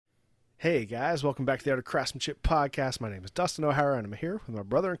Hey guys, welcome back to the Art of Craftsmanship podcast. My name is Dustin O'Hara, and I'm here with my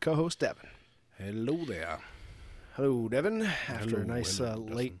brother and co-host Devin. Hello there. Hello, Devin. After a nice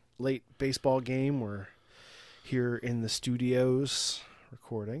late baseball game, we're here in the studios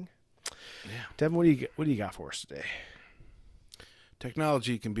recording. Yeah. Devin, what do you got for us today?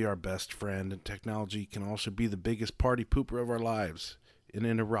 Technology can be our best friend, and technology can also be the biggest party pooper of our lives. It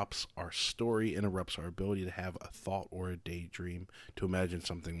interrupts our story, interrupts our ability to have a thought or a daydream, to imagine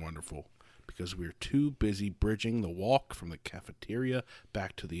something wonderful, because we're too busy bridging the walk from the cafeteria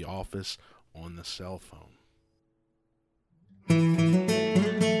back to the office on the cell phone.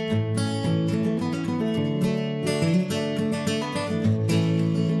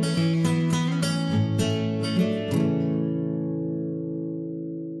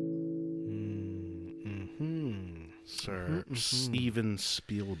 Sir Steven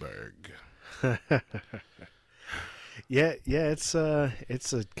Spielberg. Yeah, it's a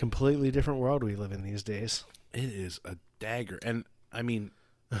completely different world we live in these days. It is a dagger, and I mean,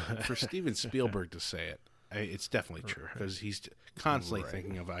 for Steven Spielberg to say it, it's definitely true, because he's constantly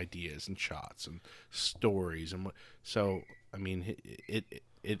thinking of ideas and shots and stories, and so I mean,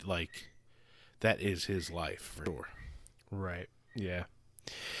 it like that is his life for sure. Right. Yeah.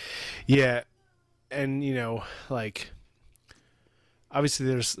 Yeah. And, you know, like, obviously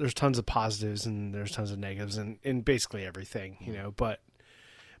there's tons of positives and there's tons of negatives in basically everything, you know, but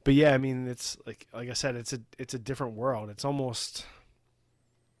yeah, I mean, it's like I said, it's a different world. It's almost,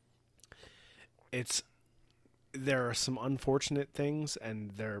 there are some unfortunate things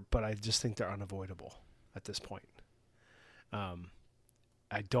but I just think they're unavoidable at this point. I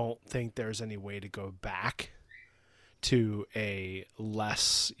don't think there's any way to go back to a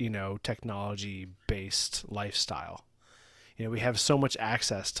less, technology-based lifestyle. We have so much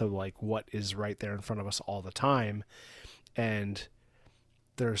access to like what is right there in front of us all the time, and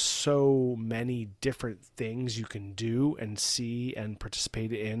there's so many different things you can do and see and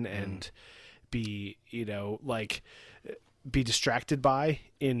participate in and be, be distracted by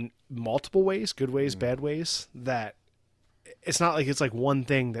in multiple ways, good ways, bad ways, that it's not like it's like one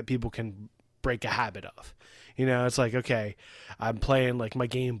thing that people can break a habit of. It's like, okay, I'm playing like my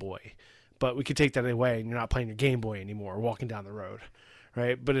Game Boy, but we could take that away and you're not playing your Game Boy anymore, walking down the road,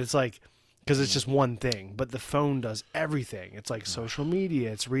 right? But it's like, because it's just one thing, but the phone does everything. It's like social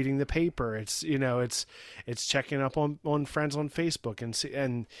media, it's reading the paper, it's it's checking up on friends on Facebook,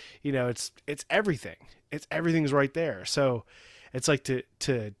 and it's everything. Everything's right there. So it's like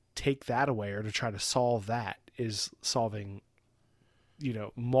to take that away or to try to solve that is solving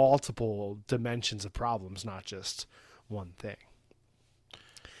multiple dimensions of problems, not just one thing.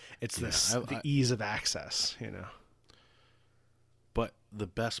 It's the ease of access, But the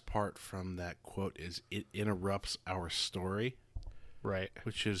best part from that quote is it interrupts our story. Right.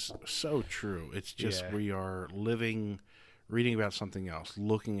 Which is so true. It's just we are reading about something else,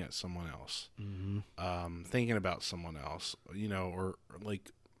 looking at someone else, thinking about someone else, or like,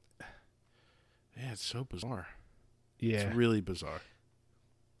 it's so bizarre. Yeah. It's really bizarre.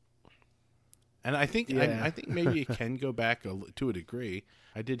 And I think I think maybe it can go back to a degree.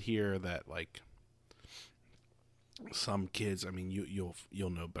 I did hear that like some kids. I mean, you'll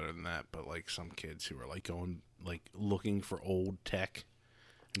know better than that, but like some kids who are like going like looking for old tech,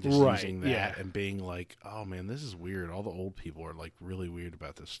 and just using that and being like, "Oh man, this is weird. All the old people are like really weird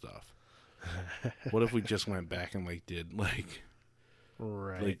about this stuff." What if we just went back and like did like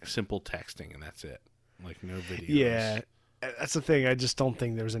simple texting and that's it, like no videos? Yeah. That's the thing. I just don't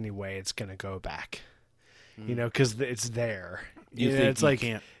think there's any way it's going to go back, because it's there. It's like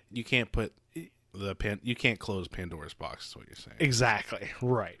you can't put you can't close Pandora's box. Is what you're saying? Exactly.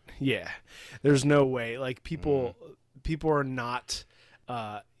 Right. Yeah. There's no way. Like people are not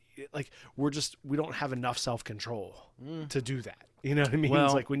like we don't have enough self-control to do that. You know what I mean? Well,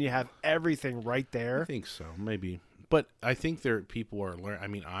 it's like when you have everything right there. I think so, maybe. But I think people are learning. I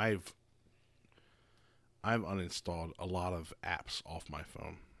mean, I've uninstalled a lot of apps off my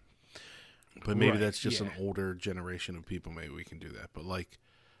phone, but maybe that's just an older generation of people. Maybe we can do that. But like,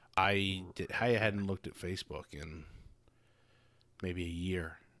 I hadn't looked at Facebook in maybe a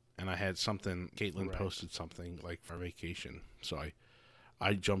year, and I had something. Caitlin posted something like for vacation, so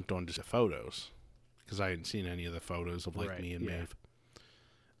I jumped onto the photos because I hadn't seen any of the photos of like me and Maeve.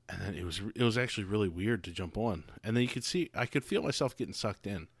 And then it was actually really weird to jump on, and then I could feel myself getting sucked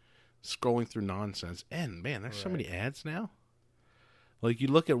in. Scrolling through nonsense, and man, there's so many ads now. Like you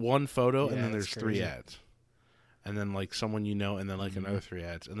look at one photo, and then there's three ads, and then like someone and then like another three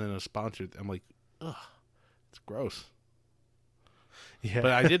ads, and then a sponsored. I'm like, ugh, it's gross. Yeah,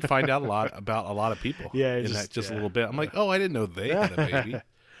 but I did find out about a lot of people. Yeah, in that a little bit. I'm like, oh, I didn't know they had a baby.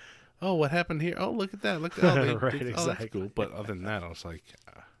 oh, what happened here? Oh, look at that. Look at oh, Right, oh, exactly. that's cool. But other than that, I was like,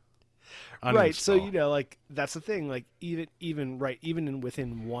 right. So uninstall. like that's the thing. Like even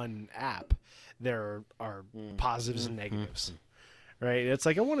within one app, there are positives and negatives. Right. It's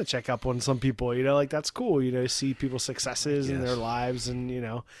like I want to check up on some people. Like that's cool. See people's successes in their lives, and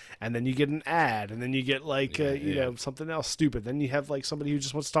and then you get an ad, and then you get like something else stupid. Then you have like somebody who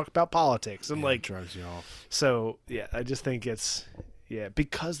just wants to talk about politics, and like drives you off. So I just think it's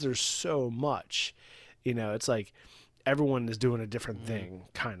because there's so much. It's like everyone is doing a different thing,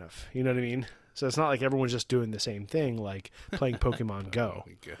 kind of. You know what I mean? So it's not like everyone's just doing the same thing, like playing Pokemon Go.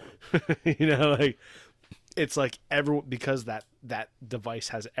 Like it's like everyone, because that device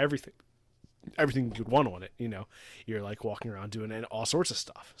has everything you could want on it. You're like walking around doing all sorts of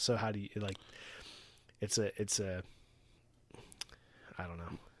stuff. So how do you like? It's a I don't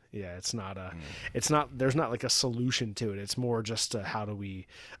know. Yeah, it's not there's not like a solution to it. It's more just how do we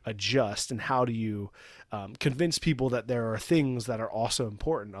adjust, and how do you convince people that there are things that are also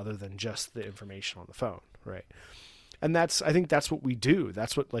important other than just the information on the phone, right? And I think that's what we do.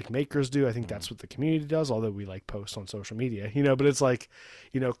 That's what like makers do. I think that's what the community does, although we like post on social media, but it's like,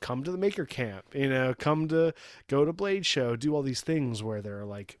 come to the maker camp, go to Blade Show, do all these things where there are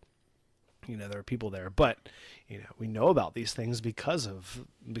like, there are people there, but we know about these things because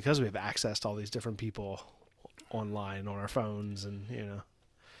we have access to all these different people online on our phones, and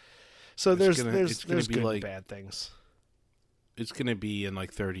so there's good and bad things. It's going to be in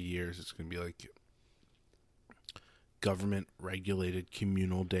like 30 years. It's going to be like government regulated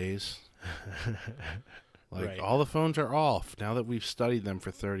communal days. Like right. All the phones are off. Now that we've studied them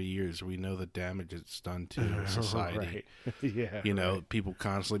for 30 years, we know the damage it's done to society. Right. People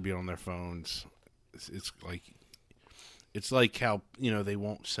constantly be on their phones. It's like how, they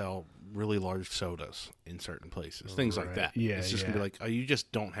won't sell really large sodas in certain places. Things like that. Yeah. It's just going to be like, oh, you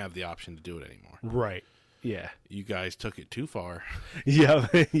just don't have the option to do it anymore. Right. Yeah. You guys took it too far. Yeah.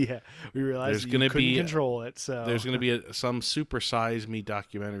 We realized you couldn't control it. So there's going to be some Super Size Me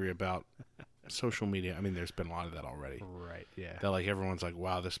documentary about social media. I mean, there's been a lot of that already. Right. Yeah. That like everyone's like,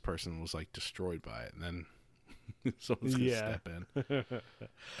 wow, this person was like destroyed by it, and then someone's gonna step in.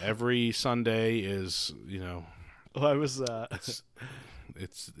 Every Sunday is, Well, I was.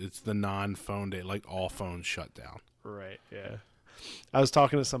 It's the non-phone day, like all phones shut down. Right. Yeah. I was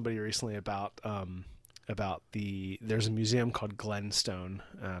talking to somebody recently about there's a museum called Glenstone,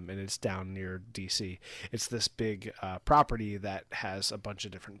 and it's down near DC. It's this big property that has a bunch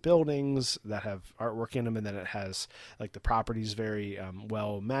of different buildings that have artwork in them, and then it has like the property's very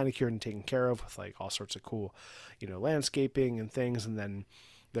well manicured and taken care of with like all sorts of cool, landscaping and things, and then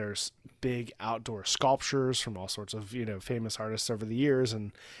there's big outdoor sculptures from all sorts of famous artists over the years,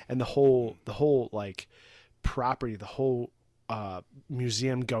 and the whole like property, the whole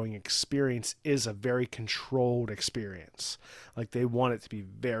museum going experience is a very controlled experience. Like they want it to be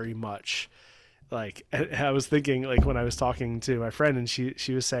very much like, I was thinking like when I was talking to my friend, and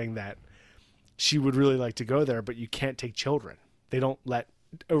she was saying that she would really like to go there, but you can't take children. They don't let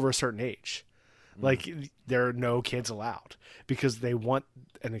over a certain age. Like there are no kids allowed because they want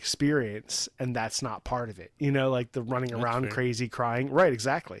an experience, and that's not part of it. Like the running around crazy crying. Right.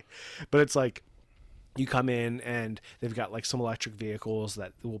 Exactly. But it's like, you come in and they've got like some electric vehicles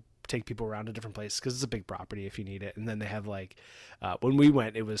that will take people around to different places because it's a big property if you need it. And then they have like, when we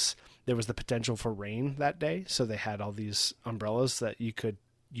went, there was the potential for rain that day. So they had all these umbrellas that you could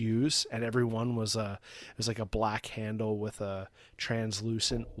use, and every one was like a black handle with a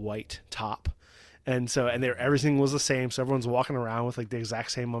translucent white top. And everything was the same. So everyone's walking around with like the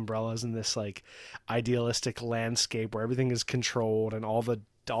exact same umbrellas in this like idealistic landscape where everything is controlled, and all the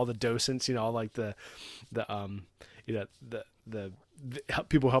docents, like the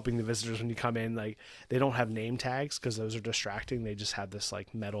people helping the visitors when you come in, like they don't have name tags because those are distracting. They just have this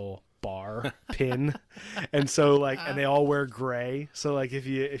like metal bar pin, and so like, and they all wear gray. So like if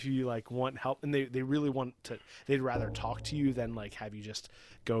you like want help, and they really want to, they'd rather talk to you than like have you just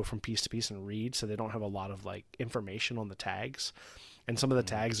go from piece to piece and read. So they don't have a lot of like information on the tags. And some of the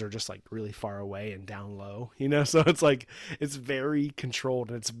tags are just like really far away and down low, so it's like, it's very controlled,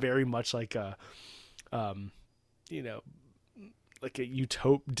 and it's very much like a, like a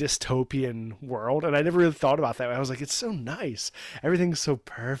dystopian world. And I never really thought about that. I was like, it's so nice. Everything's so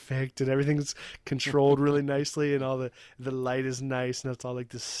perfect, and everything's controlled really nicely, and all the light is nice, and it's all like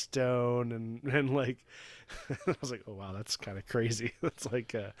the stone and like, I was like, oh wow, that's kind of crazy. That's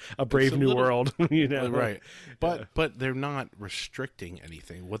like a brave new world, right? But they're not restricting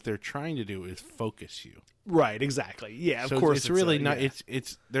anything. What they're trying to do is focus you. Right, exactly. Yeah, so of course. It's really not. Yeah.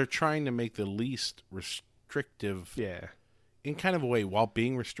 It's they're trying to make the least restrictive. Yeah. in kind of a way while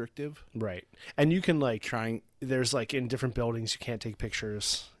being restrictive. Right. And you can like Trying. there's like in different buildings you can't take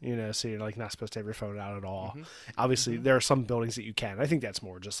pictures, so you're like not supposed to have your phone out at all. Obviously there are some buildings that you can. I think that's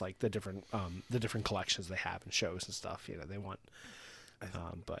more just like the different collections they have and shows and stuff, they want.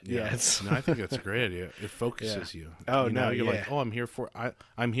 But it's No, I think that's a great idea. It focuses you. Oh, you're like, oh, I'm here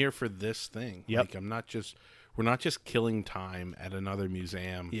for this thing. Yep. Like we're not just killing time at another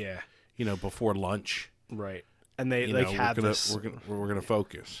museum. Yeah. Before lunch. Right. And they we're gonna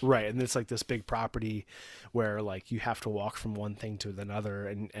focus. Right. And it's like this big property where like you have to walk from one thing to another,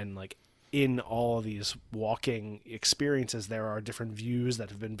 and like in all of these walking experiences there are different views that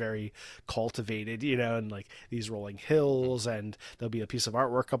have been very cultivated, and like these rolling hills, and there'll be a piece of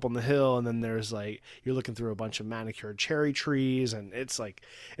artwork up on the hill, and then there's like you're looking through a bunch of manicured cherry trees, and it's like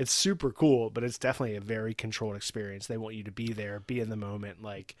it's super cool, but it's definitely a very controlled experience. They want you to be there, be in the moment,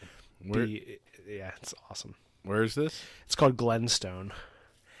 like it's awesome. Where is this? It's called Glenstone,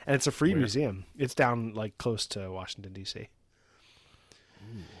 and it's a free museum. It's down like close to Washington D.C.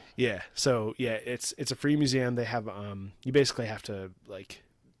 Yeah, so it's a free museum. They have you basically have to like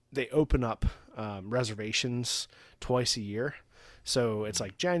they open up reservations twice a year. So it's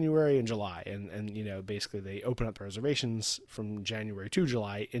like January and July, and basically they open up the reservations from January to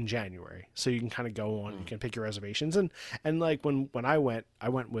July in January. So you can kind of go on, you can pick your reservations, and like when I went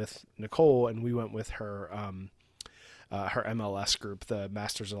with Nicole, and we went with her her MLS group, the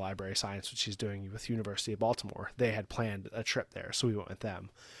Masters of Library Science, which she's doing with University of Baltimore. They had planned a trip there, so we went with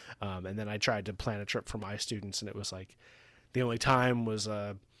them. And then I tried to plan a trip for my students, and it was like the only time was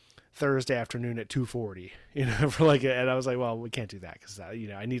Thursday afternoon at 2:40, for like, and I was like, well, we can't do that because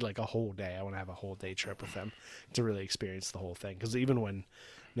I need like a whole day. I want to have a whole day trip with them to really experience the whole thing. Because even when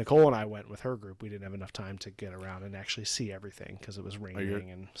Nicole and I went with her group, we didn't have enough time to get around and actually see everything because it was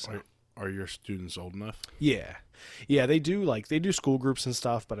raining. Are your students old enough? Yeah, they do school groups and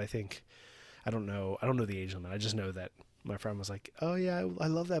stuff, but I don't know the age limit. I just know that my friend was like, oh yeah, I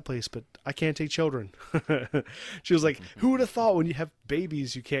love that place, but I can't take children. She was like, who would have thought when you have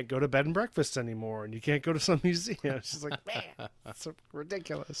babies you can't go to bed and breakfast anymore and you can't go to some museum? She's like, man, that's so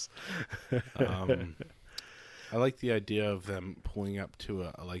ridiculous. I like the idea of them pulling up to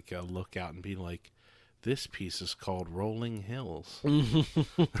a lookout and being like, this piece is called Rolling Hills.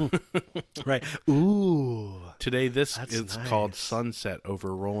 Right. Ooh. Today it's nice. Called Sunset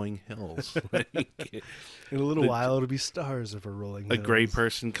over Rolling Hills. In a little while it'll be Stars over Rolling Hills. A gray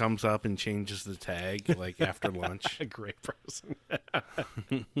person comes up and changes the tag like after lunch. A gray person.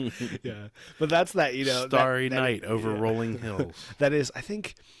 Yeah. But that's that, Starry Night over Rolling Hills. That is, I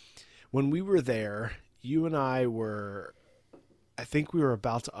think when we were there, you and I were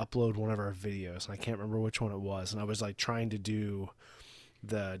about to upload one of our videos, and I can't remember which one it was, and I was like trying to do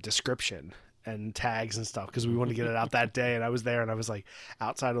the description and tags and stuff because we wanted to get it out that day, and I was there, and I was like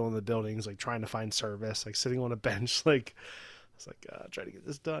outside of one of the buildings like trying to find service, like sitting on a bench, like I was like trying to get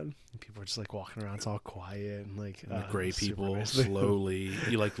this done, and people were just like walking around, it's all quiet, and like the gray people nice. Slowly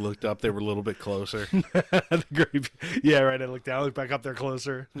you like looked up, they were a little bit closer. The gray, yeah, right. I looked down, looked back up there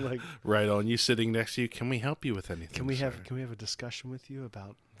closer, like right on. You sitting next to you, can we help you with anything? Can we have a discussion with you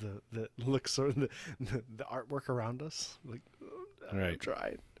about the looks or the artwork around us? Like, right. I'm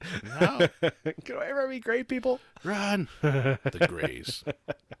trying. No. Can I ever meet gray people? Run. The grays.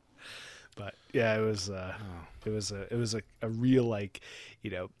 But yeah, it was a real like,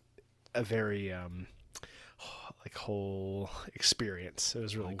 a very like whole experience. It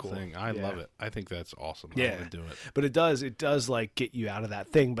was really cool. I love it. I think that's awesome. Yeah. I want to do it. But it does like get you out of that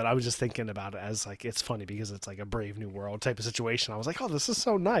thing. But I was just thinking about it as like, it's funny because it's like a Brave New World type of situation. I was like, oh, this is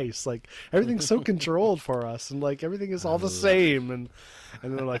so nice. Like everything's so controlled for us, and like everything is all the same. And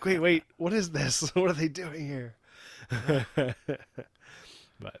they're like, wait, what is this? What are they doing here?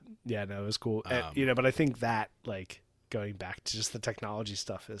 But yeah, no, it was cool. But I think that like going back to just the technology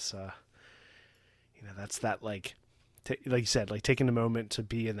stuff is, that's that like you said, like taking a moment to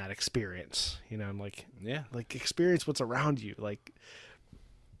be in that experience, and like, yeah, like experience what's around you. Like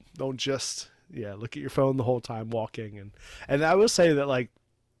don't just, look at your phone the whole time walking. And I will say that like,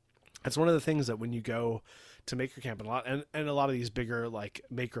 that's one of the things that when you go to Maker Camp and a lot of these bigger like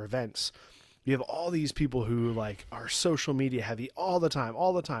maker events, you have all these people who like are social media heavy all the time,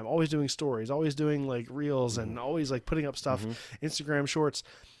 always doing stories, always doing like reels, and always like putting up stuff, Instagram shorts.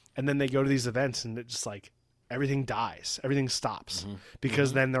 And then they go to these events and it just like everything dies, everything stops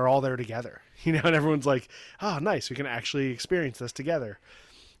because then they're all there together, and everyone's like, oh, nice, we can actually experience this together.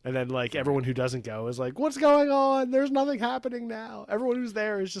 And then like everyone who doesn't go is like, what's going on? There's nothing happening now. Everyone who's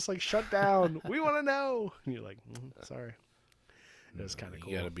there is just like shut down. We want to know. And you're like, sorry. It was kind of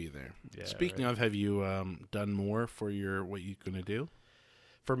cool. You got to be there. Yeah, Speaking of, have you done more for what you're going to do?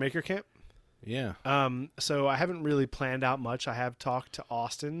 For Maker Camp? Yeah. So I haven't really planned out much. I have talked to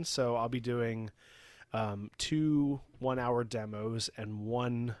Austin, so I'll be doing 2 1-hour demos and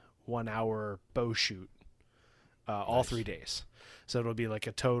 1-hour bow shoot all Nice. 3 days. So it'll be like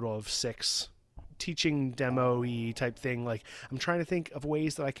a total of 6 teaching demo-y type thing. Like, I'm trying to think of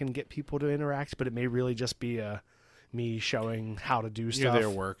ways that I can get people to interact, but it may really just be me showing how to do stuff. You're there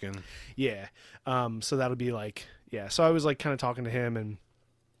working. Yeah. So that'll be like, yeah. So I was like kind of talking to him, and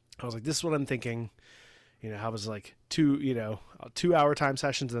I was like, this is what I'm thinking. I was like 2-hour time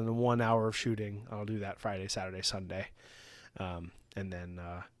sessions and then 1 hour of shooting. I'll do that Friday, Saturday, Sunday.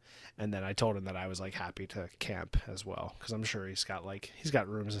 And then I told him that I was like happy to camp as well, because I'm sure he's got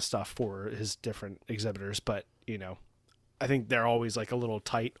rooms and stuff for his different exhibitors, but I think they're always like a little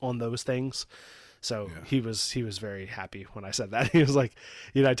tight on those things. So yeah. He was very happy when I said that. He was like,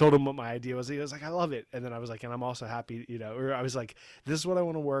 I told him what my idea was. He was like, I love it. And then I was like, and I'm also happy, or I was like, this is what I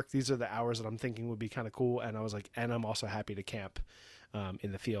want to work. These are the hours that I'm thinking would be kind of cool. And I was like, and I'm also happy to camp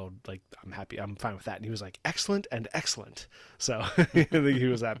in the field. Like, I'm happy. I'm fine with that. And he was like, excellent and excellent. So I think he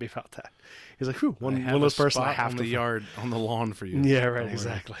was happy about that. He's like, whew, one less person I have on to the yard on the lawn for you. Yeah, right.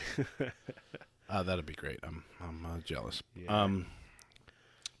 Exactly. That'd be great. I'm jealous. Yeah.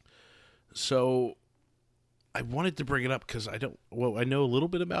 So I wanted to bring it up because I know a little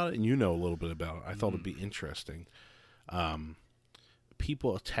bit about it, and you know a little bit about it. I thought it'd be interesting.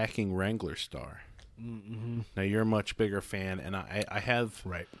 People attacking Wrangler Star. Mm-hmm. Now, you're a much bigger fan, and I have...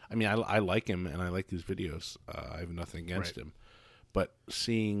 Right. I mean, I like him, and I like his videos. I have nothing against him. But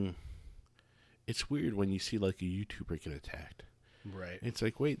seeing... It's weird when you see, like, a YouTuber get attacked. Right. It's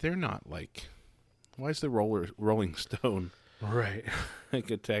like, wait, they're not, like... Why is the Rolling Stone... Right.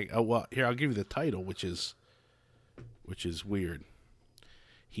 like attack? Oh, well, here, I'll give you the title, which is weird.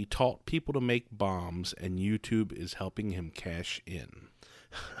 He taught people to make bombs, and YouTube is helping him cash in.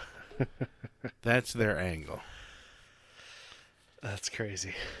 That's their angle. That's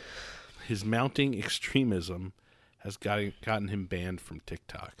crazy. His mounting extremism has gotten him banned from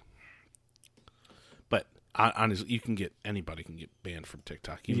TikTok. But honestly, anybody can get banned from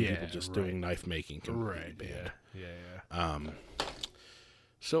TikTok. Even people just doing knife making can be banned. Yeah.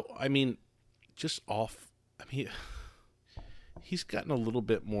 So I mean, he's gotten a little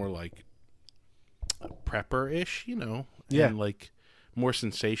bit more like prepper-ish, and like more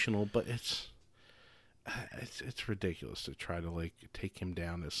sensational. But it's ridiculous to try to like take him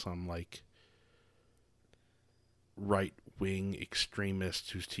down as some like right-wing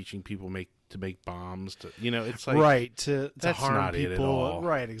extremist who's teaching people to make bombs. It's like to that's harm not people. It at all.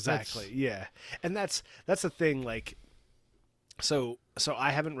 Right, exactly. Yeah, and that's the thing. Like, so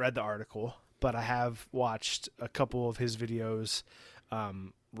I haven't read the article, but I have watched a couple of his videos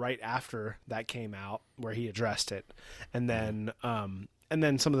right after that came out where he addressed it, and then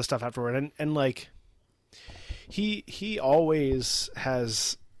some of the stuff afterward, and like he always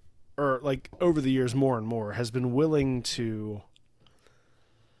has, or like over the years more and more has been willing to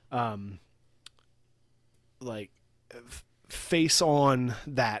face on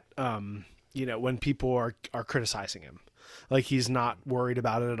that when people are criticizing him. Like, he's not worried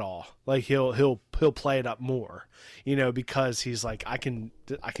about it at all. Like, he'll play it up more, because he's like, I can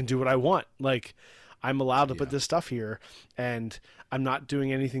do what I want. Like, I'm allowed to put this stuff here, and I'm not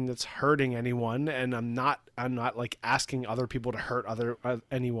doing anything that's hurting anyone, and I'm not like asking other people to hurt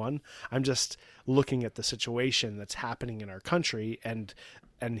anyone. I'm just looking at the situation that's happening in our country, and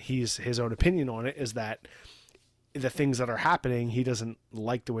his own opinion on it is that the things that are happening, he doesn't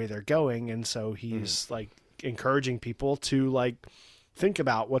like the way they're going, and so he's like encouraging people to like think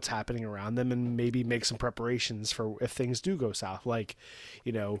about what's happening around them and maybe make some preparations for if things do go south, like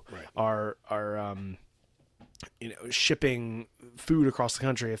our shipping food across the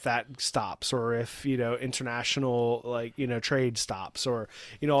country, if that stops, or if international trade stops, or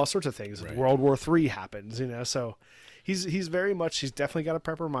all sorts of things. Right. World War III happens, so he's definitely got a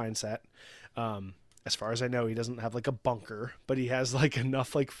prepper mindset. As far as I know, he doesn't have like a bunker, but he has like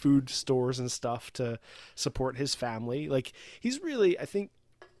enough like food stores and stuff to support his family. Like, he's really, I think,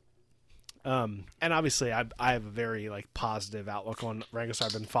 and obviously I have a very like positive outlook on Wrangler.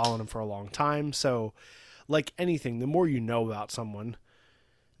 I've been following him for a long time. So like anything, the more you know about someone,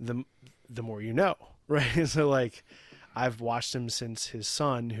 the more you know, right? So like, I've watched him since his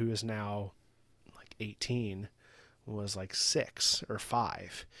son, who is now like 18, was like 6 or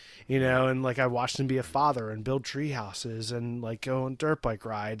 5, and like I watched him be a father and build tree houses and like go on dirt bike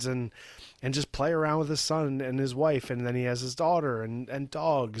rides and just play around with his son and his wife, and then he has his daughter and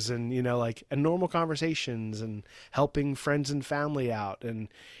dogs and like and normal conversations and helping friends and family out. And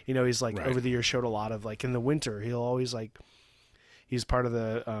he's like over the years showed a lot of like in the winter he'll always like he's part of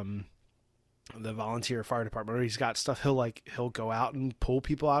the volunteer fire department, or he's got stuff he'll go out and pull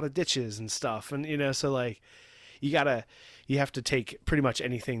people out of ditches and stuff. And so like you have to take pretty much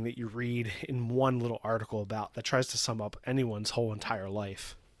anything that you read in one little article about that tries to sum up anyone's whole entire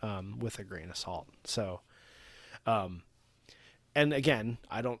life with a grain of salt. So and again,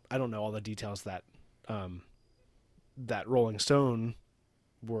 I don't know all the details that that Rolling Stone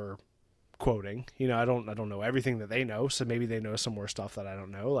were quoting. I don't know everything that they know, so maybe they know some more stuff that I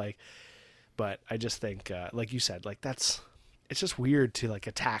don't know, like. But I just think, like you said, like it's just weird to like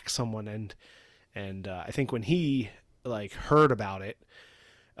attack someone. And I think when he like heard about it,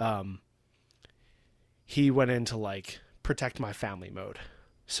 he went into like protect my family mode.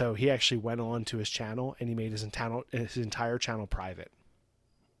 So he actually went on to his channel and he made his entire channel private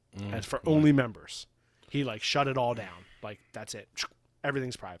and for only members. He like shut it all down. Like that's it.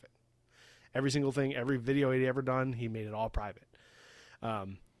 Everything's private. Every single thing, every video he'd ever done, he made it all private.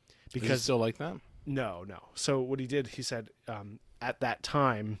 Because is it still like that? No. So what he did, he said, at that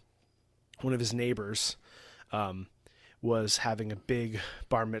time, one of his neighbors was having a big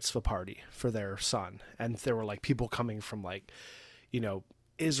bar mitzvah party for their son, and there were like people coming from like,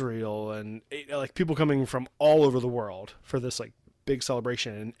 Israel and like people coming from all over the world for this like big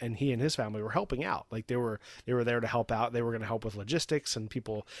celebration, and he and his family were helping out. Like they were there to help out. They were going to help with logistics, and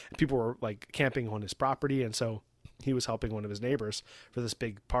people were like camping on his property, and so he was helping one of his neighbors for this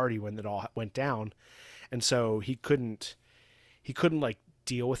big party when it all went down. And so he couldn't like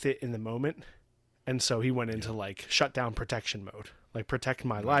deal with it in the moment. And so he went into like shutdown protection mode, like protect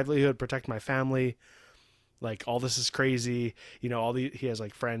my livelihood, protect my family. Like all this is crazy. He has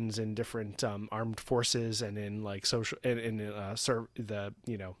like friends in different armed forces and in like social and in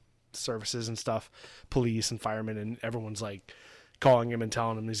services and stuff, police and firemen, and everyone's like calling him and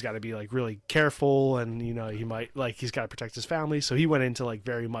telling him he's got to be like really careful, and he might like he's got to protect his family. So he went into like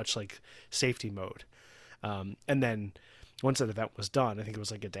very much like safety mode. And then once that event was done, I think it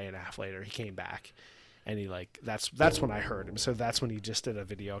was like a day and a half later, he came back, and he like that's when I heard him. So that's when he just did a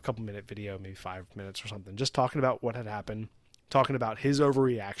video, a couple minute video, maybe 5 minutes or something, just talking about what had happened, talking about his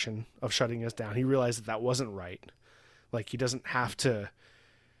overreaction of shutting us down. He realized that wasn't right. Like he doesn't have to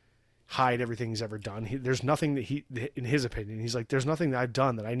hide everything he's ever done. There's nothing that in his opinion, he's like, there's nothing that I've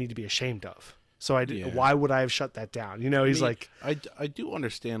done that I need to be ashamed of. So why would I have shut that down? He's like, I do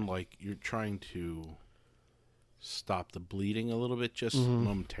understand, like you're trying to stop the bleeding a little bit, just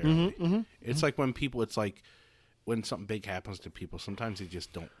momentarily. It's like it's like when something big happens to people, sometimes they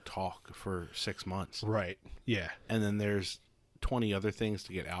just don't talk for 6 months. Right. Yeah. And then there's 20 other things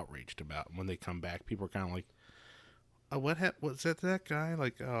to get outraged about. When they come back, people are kind of like, oh, what's that guy?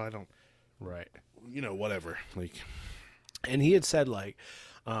 Like, oh, I don't. Right. Whatever. Like, and he had said like,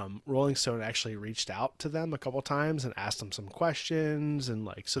 Rolling Stone actually reached out to them a couple times and asked them some questions, and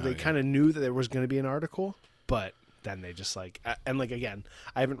like, so they kind of knew that there was going to be an article, but then they just like, and like, again,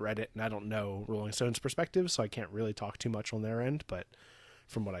 I haven't read it and I don't know Rolling Stone's perspective, so I can't really talk too much on their end, but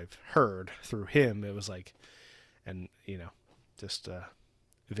from what I've heard through him, it was like, and just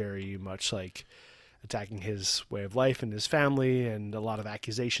very much like attacking his way of life and his family, and a lot of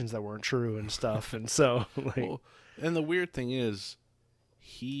accusations that weren't true and stuff. And so like, and the weird thing is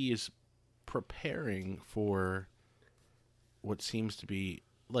he is preparing for what seems to be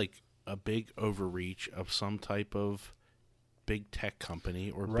like a big overreach of some type of big tech company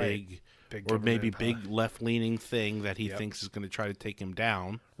or big or maybe big left-leaning thing that he thinks is going to try to take him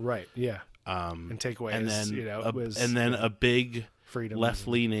down. Right. Yeah. And take away and his, then a big freedom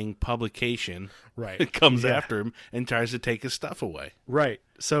left-leaning publication right comes after him and tries to take his stuff away. Right.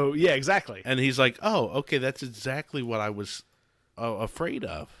 So yeah, exactly. And he's like, "Oh, okay, that's exactly what I was afraid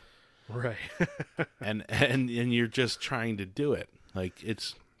of." Right. and you're just trying to do it. Like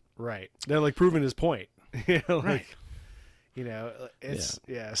it's right. They're like proving his point. Right. It's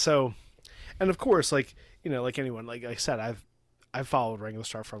So, and of course, like like anyone, like I said, I've followed Ringo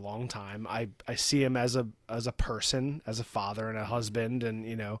Starr for a long time. I see him as a person, as a father and a husband, and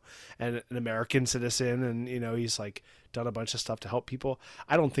and an American citizen, and he's like done a bunch of stuff to help people.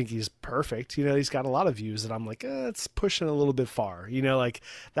 I don't think he's perfect. He's got a lot of views that I'm like, it's pushing a little bit far. Like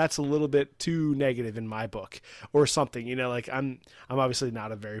that's a little bit too negative in my book or something. Like I'm obviously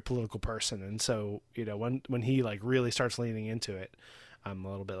not a very political person, and so when he like really starts leaning into it, I'm a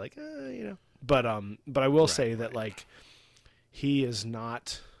little bit like, But I will say that like he is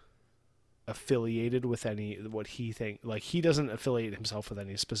not affiliated with any what he think like he doesn't affiliate himself with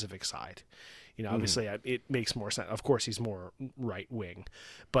any specific side. You know, obviously it makes more sense. Of course, he's more right wing,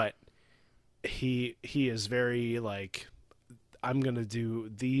 but he is very like, I'm gonna do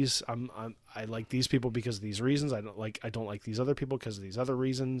these. I like these people because of these reasons. I don't like these other people because of these other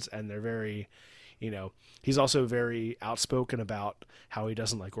reasons. And they're very, you know, he's also very outspoken about how he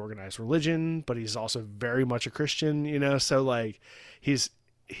doesn't like organized religion, but he's also very much a Christian. You know, so like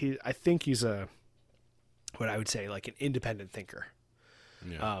I think he's what I would say like an independent thinker.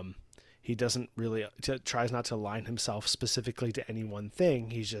 Yeah. He doesn't really tries not to align himself specifically to any one thing.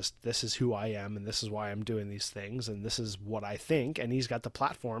 He's just, this is who I am, and this is why I'm doing these things, and this is what I think. And he's got the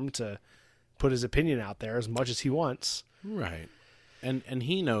platform to put his opinion out there as much as he wants. Right. And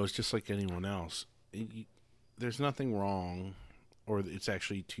he knows, just like anyone else, there's nothing wrong, or it's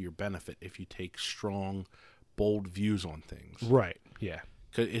actually to your benefit if you take strong, bold views on things. Right. Yeah.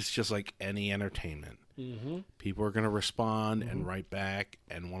 'Cause it's just like any entertainment. Mm-hmm. People are going to respond and write back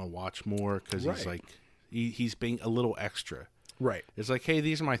and want to watch more because he's like, he's being a little extra. Right. It's like, hey,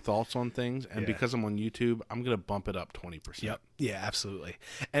 these are my thoughts on things, and because I'm on YouTube, I'm going to bump it up 20%. Yep. Yeah, absolutely.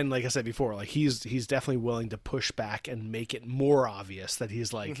 And like I said before, like he's definitely willing to push back and make it more obvious that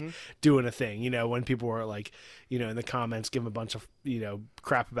he's like doing a thing. You know, when people are like, you know, in the comments give him a bunch of, you know,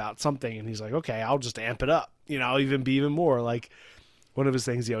 crap about something, and he's like, okay, I'll just amp it up. You know, I'll even be even more. Like one of his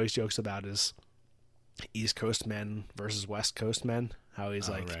things he always jokes about is East Coast men versus West Coast men. How he's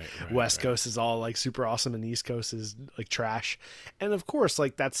like, West Coast is all like super awesome and East Coast is like trash. And of course,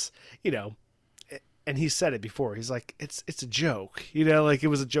 like that's, you know, and he said it before. He's like, it's a joke, you know, like it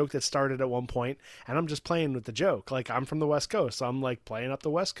was a joke that started at one point, and I'm just playing with the joke. Like I'm from the West Coast, so I'm like playing up the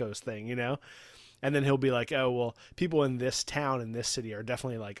West Coast thing, you know. And then he'll be like, oh, well, people in this town, in this city are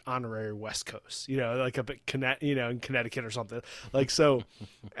definitely like honorary West Coast, you know, like up at in Connecticut or something. Like, so,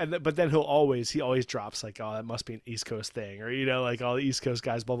 but then he always drops like, oh, that must be an East Coast thing, or, you know, like all the East Coast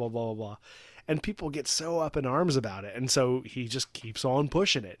guys, blah, blah, blah, blah, blah. And people get so up in arms about it. And so he just keeps on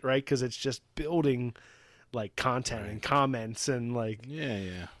pushing it, right? Because it's just building like content and comments and like, yeah.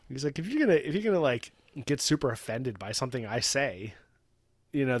 He's like, if you're gonna like get super offended by something I say,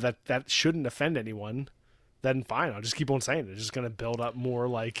 you know, that shouldn't offend anyone, then fine, I'll just keep on saying it. It's just going to build up more,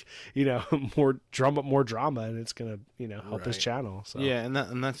 like, you know, drum up more drama, and it's going to, you know, help his channel. So yeah, and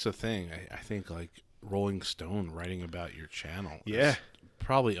that's the thing. I think like Rolling Stone writing about your channel is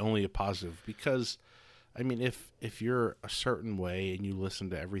probably only a positive, because I mean, if you're a certain way and you listen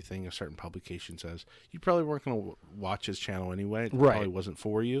to everything a certain publication says, you probably weren't going to watch his channel anyway. It probably wasn't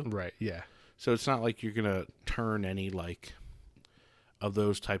for you. Right, yeah. So it's not like you're going to turn any like of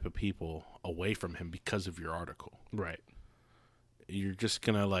those type of people away from him because of your article. Right. You're just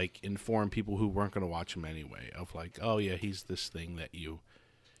going to like inform people who weren't going to watch him anyway of like, oh yeah, he's this thing that you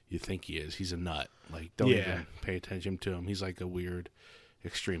think he is. He's a nut. Like, don't even pay attention to him. He's like a weird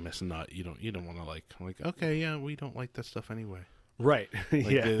extremist nut. You don't want to like, okay, yeah, we don't like that stuff anyway. Right. Like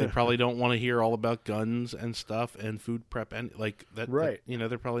they probably don't want to hear all about guns and stuff and food prep and like that. Right. That, you know,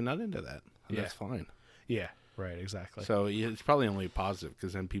 they're probably not into that. And that's fine. Yeah. Right, exactly. So it's probably only positive,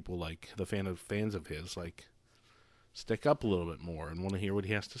 because then people like the fans of his like stick up a little bit more and want to hear what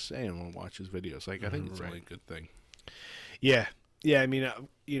he has to say and want to watch his videos. Like I think it's only a good thing. Yeah. I mean,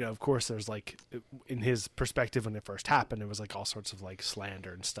 you know, of course, there's like in his perspective when it first happened, it was like all sorts of like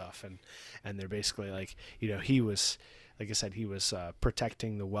slander and stuff, and they're basically like, you know, he was. Like I said, he was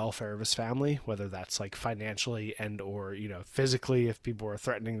protecting the welfare of his family, whether that's like financially and or, you know, physically, if people were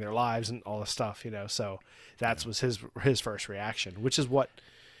threatening their lives and all this stuff, you know. So that was his first reaction, which is what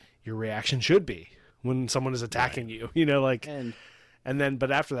your reaction should be when someone is attacking you, you know, like. And then,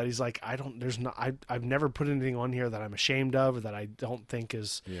 but after that, he's like, I've never put anything on here that I'm ashamed of, or that I don't think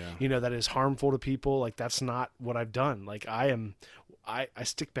is, you know, that is harmful to people. Like, that's not what I've done. Like, I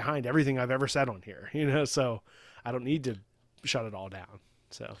stick behind everything I've ever said on here, you know, so I don't need to shut it all down.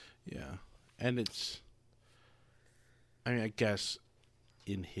 So, yeah. And I mean, I guess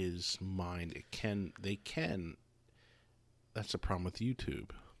in his mind, they can, that's the problem with YouTube.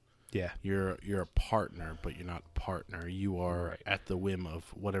 Yeah. You're a partner, but you're not a partner. You are at the whim of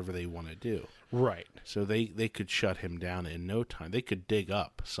whatever they want to do. Right. So they could shut him down in no time. They could dig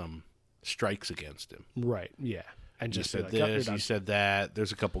up some strikes against him. Right. Yeah. And you just said like, this, you said that.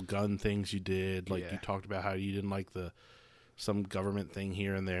 There's a couple gun things you did. Like you talked about how you didn't like some government thing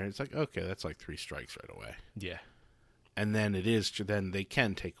here and there. It's like, okay, that's like 3 strikes right away. Yeah. And then then they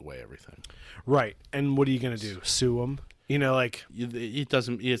can take away everything. Right. And what are you going to do? Sue them? You know, like it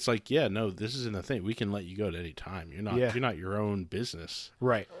doesn't. It's like, yeah, no, this isn't a thing. We can let you go at any time. You're not your own business.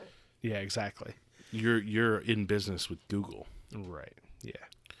 Right. Yeah, exactly. You're in business with Google. Right. Yeah.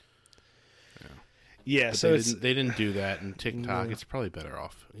 Yeah. Yeah. But So they didn't do that, and TikTok. It's probably better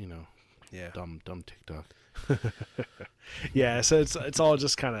off. Yeah. Dumb TikTok. Yeah. So it's all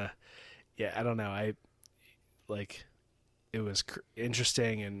just kind of. Yeah. I don't know. It was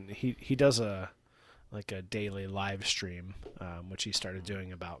interesting, and he does a daily live stream, which he started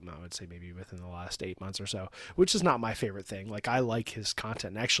doing about, I would say maybe within the last 8 months or so, which is not my favorite thing. Like, I like his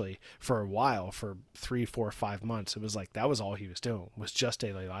content. And actually, for a while, for 3, 4, 5 months, it was like that was all he was doing, was just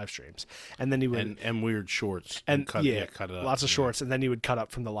daily live streams. And then he would and weird shorts and cut it up, lots of shorts, and then he would cut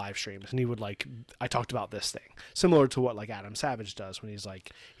up from the live streams, and he would I talked about this thing, similar to what Adam Savage does when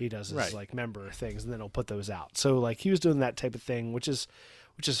he does his member things, and then he'll put those out. So he was doing that type of thing, which is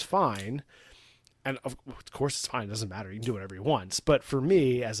fine. And of course it's fine. It doesn't matter. You can do whatever you want. But for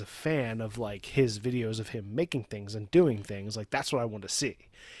me, as a fan of his videos of him making things and doing things, that's what I want to see.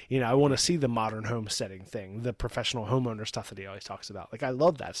 I want to see the modern homesteading thing, the professional homeowner stuff that he always talks about. I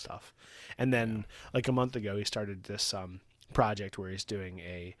love that stuff. And then a month ago, he started this project where he's doing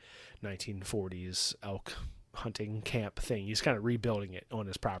a 1940s elk hunting camp thing. He's kind of rebuilding it on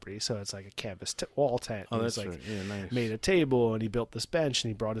his property, so it's like a canvas wall tent. Oh, that's right. Yeah, nice. Made a table, and he built this bench, and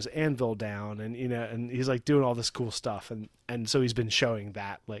he brought his anvil down, and and he's doing all this cool stuff, and so he's been showing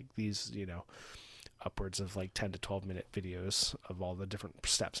that these upwards of 10 to 12 minute videos of all the different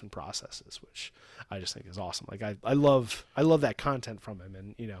steps and processes, which I just think is awesome. I love that content from him,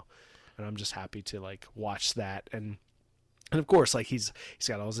 and and I'm just happy to watch that. And of course, he's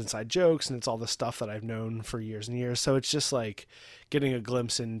got all his inside jokes, and it's all the stuff that I've known for years and years. So it's just getting a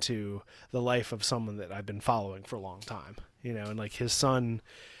glimpse into the life of someone that I've been following for a long time, and his son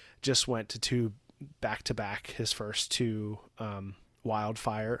just went to 2 back-to-back, his first 2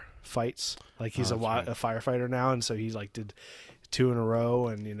 wildfire fights. He's a firefighter now, and so he did 2 in a row,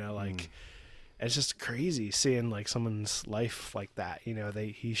 and it's just crazy seeing someone's life like that.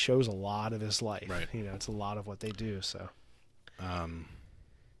 He shows a lot of his life. Right. It's a lot of what they do. So.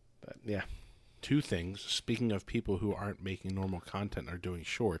 But yeah. 2 things. Speaking of people who aren't making normal content are doing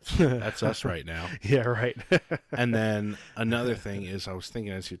shorts. That's us right now. Yeah, right. And then another thing is, I was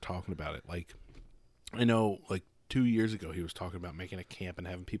thinking as you're talking about it, I know 2 years ago he was talking about making a camp and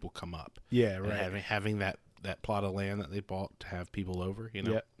having people come up. Yeah, right. And having that plot of land that they bought to have people over,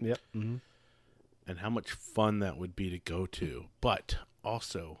 Yep. Mm-hmm. And how much fun that would be to go to. But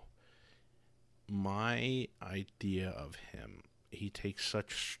also, my idea of him, he takes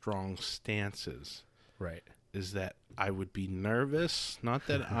such strong stances. Right. Is that I would be nervous, not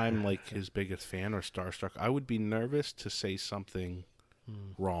that I'm his biggest fan or starstruck. I would be nervous to say something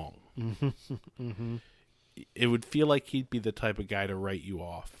wrong. Mm-hmm. It would feel like he'd be the type of guy to write you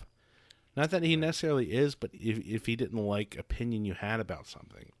off. Not that he necessarily is, but if he didn't like opinion you had about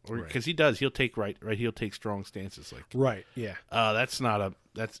something, or because he does, he'll take he'll take strong stances. Right, yeah. That's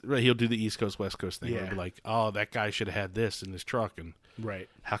right. He'll do the East Coast West Coast thing. Yeah. He'll be oh, that guy should have had this in his truck, and right.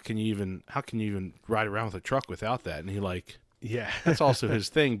 How can you even ride around with a truck without that? And he yeah, that's also his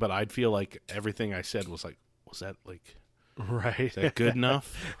thing. But I'd feel like everything I said was that right? Is that good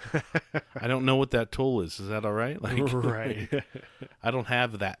enough? I don't know what that tool is. Is that all right? Right. I don't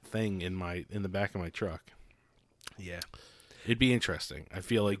have that thing in the back of my truck. Yeah, it'd be interesting. I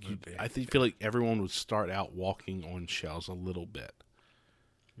feel like feel like everyone would start out walking on shells a little bit.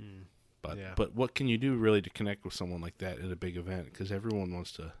 But what can you do really to connect with someone like that at a big event? Because everyone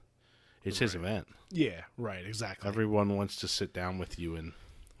wants to. It's his event. Yeah, right. Exactly. Everyone wants to sit down with you and.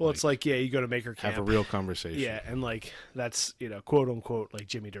 Well, it's you go to Maker Camp. Have a real conversation. Yeah, and that's, quote unquote,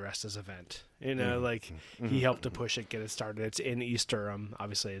 Jimmy DeResta's event. He helped to push it, get it started. It's in East Durham.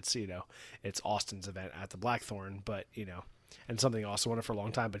 Obviously, it's, it's Austin's event at the Blackthorn, but, and something Austin wanted for a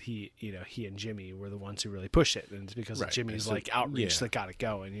long time, but he and Jimmy were the ones who really pushed it. And it's because of Jimmy's, outreach that got it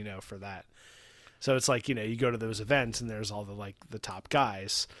going, for that. So it's you go to those events and there's all the top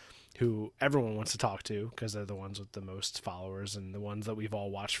guys who everyone wants to talk to because they're the ones with the most followers and the ones that we've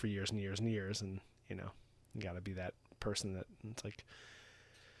all watched for years and years and years. And, you got to be that person that it's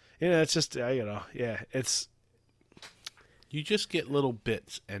it's just, it's. You just get little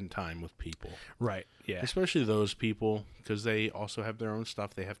bits and time with people. Right, yeah. Especially those people, because they also have their own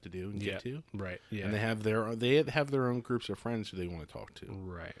stuff they have to do and get to. Right, yeah. And they have their own groups of friends who they want to talk to.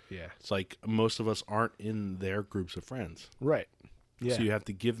 Right, yeah. It's most of us aren't in their groups of friends. Right. Yeah. So you have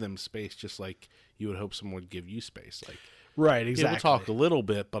to give them space, just like you would hope someone would give you space. Right, exactly. We'll talk a little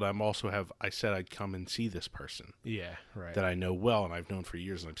bit, but I said I'd come and see this person. Yeah, right. That I know well and I've known for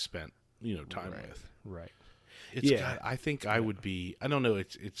years and I've spent, time with. Right. I think I would be, I don't know,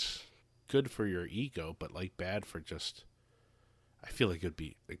 it's good for your ego, but bad for just, I feel like it'd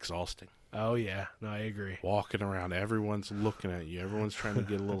be exhausting. Oh yeah, no, I agree. Walking around, everyone's looking at you. Everyone's trying to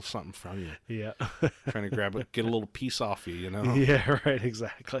get a little something from you. Yeah. Trying to get a little piece off you, Yeah, right,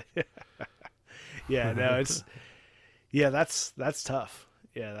 exactly. Yeah, no, that's tough.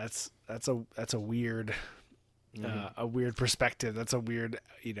 Yeah, that's a weird a weird perspective. That's a weird,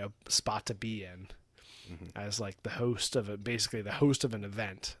 spot to be in. As like the host of an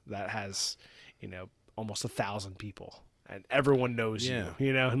event that has, almost 1,000 people. And everyone knows you,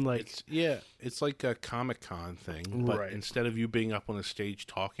 and like it's like a Comic-Con thing, but instead of you being up on a stage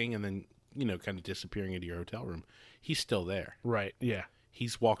talking and then kind of disappearing into your hotel room, he's still there. Right. Yeah.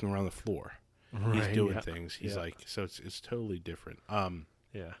 He's walking around the floor. Right, he's doing things. He's like, so it's totally different.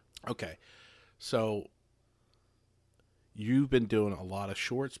 Yeah. Okay, so you've been doing a lot of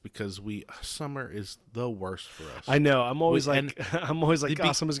shorts because summer is the worst for us. I know. I'm always like,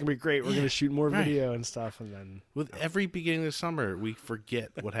 oh, summer's gonna be great. We're gonna shoot more video and stuff, and then with every beginning of summer, we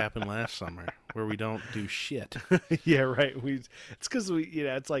forget what happened last summer, where we don't do shit. Yeah, right. It's because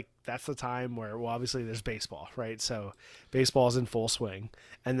it's like that's the time where, well, obviously there's baseball, right? So baseball's in full swing,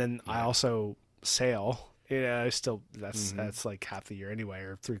 and then I also sail. That's like half the year anyway,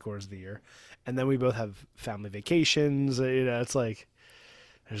 or 3/4 of the year. And then we both have family vacations. It's like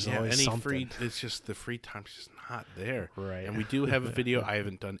there's always something. It's just the free time's just not there. Right. And we do have a video. I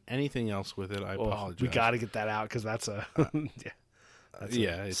haven't done anything else with it. I apologize. We got to get that out because that's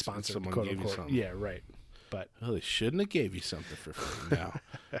it's sponsored. Someone quote, gave unquote. you something. Yeah, right. But they shouldn't have gave you something for free.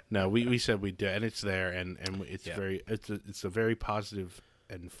 No, we said we did, and it's there, and it's it's a very positive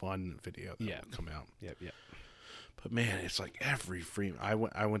and fun video that will come out. Yep. But man, it's like every free. I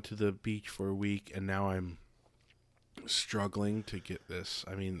went to the beach for a week, and now I'm struggling to get this.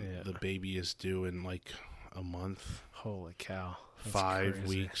 I mean, the baby is due in like a month. Holy cow! That's 5 crazy.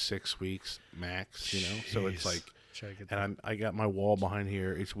 weeks, 6 weeks max. So it's like, and I got my wall behind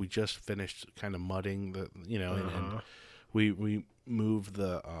here. We just finished kind of mudding the and we moved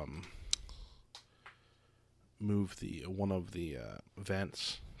the one of the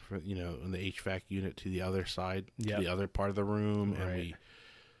vents. In the HVAC unit to the other side, to the other part of the room, and we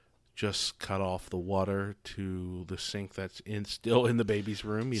just cut off the water to the sink that's still in the baby's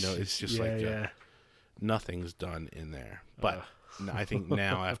room. It's just nothing's done in there. But I think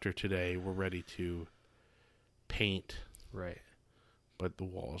now after today, we're ready to paint. Right. But the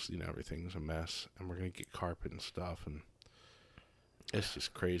walls, everything's a mess, and we're gonna get carpet and stuff, and it's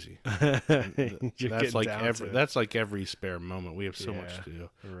just crazy. That's like every spare moment. We have so much to do.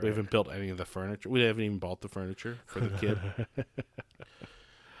 Right. We haven't built any of the furniture. We haven't even bought the furniture for the kid.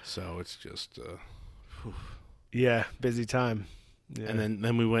 So it's just busy time. Yeah. And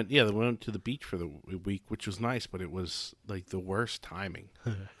then we went to the beach for the week, which was nice, but it was like the worst timing.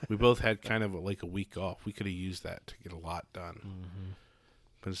 We both had kind of like a week off. We could have used that to get a lot done. Mm-hmm.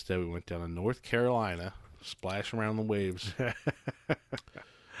 But instead we went down to North Carolina, splash around the waves,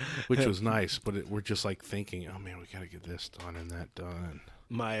 which was nice, but we're just like thinking, oh man, we got to get this done and that done.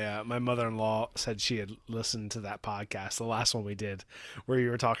 My mother-in-law said she had listened to that podcast, the last one we did, where you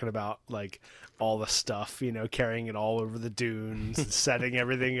were talking about like all the stuff, carrying it all over the dunes, and setting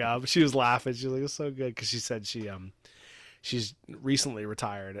everything up. She was laughing. She was like, "It's so good," because she said she's recently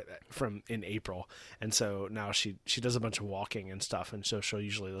retired in April, and so now she does a bunch of walking and stuff, and so she'll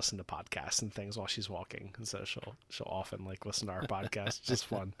usually listen to podcasts and things while she's walking, and so she'll often like listen to our podcast. It's just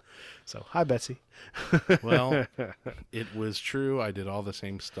fun. So hi, Betsy. Well, it was true. I did all the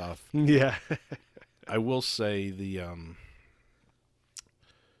same stuff. Yeah. I will say the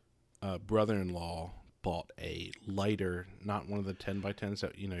brother-in-law bought a lighter, not one of the 10x10s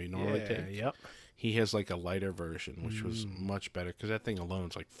that you normally take. Yep. He has like a lighter version, which was much better because that thing alone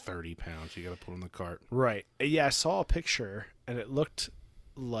is like 30 pounds. You got to put in the cart. Right. Yeah, I saw a picture and it looked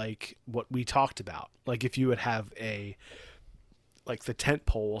like what we talked about. Like if you would have like the tent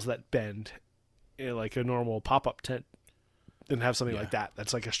poles that bend, like a normal pop-up tent, and have something like that.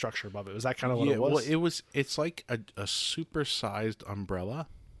 That's like a structure above it. Was that kind of what it was? Well, it's like a super-sized umbrella.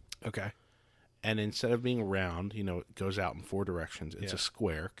 Okay. And instead of being round, it goes out in 4 directions. It's a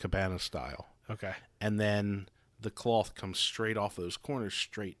square, cabana style. Okay. And then the cloth comes straight off those corners,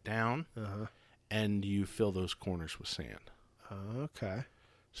 straight down, and you fill those corners with sand. Okay.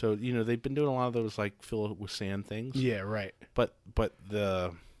 So, they've been doing a lot of those, like, fill it with sand things. Yeah, right. But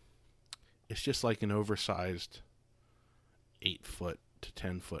it's just like an oversized 8-foot to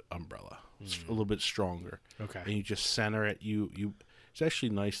 10-foot umbrella. It's a little bit stronger. Okay. And you just center it. It's actually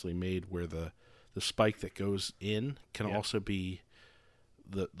nicely made where the spike that goes in can also be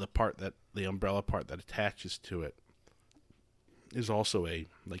the part that the umbrella part that attaches to it is also a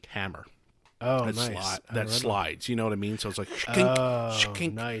like hammer. Oh, that nice. Slides. You know what I mean? So it's like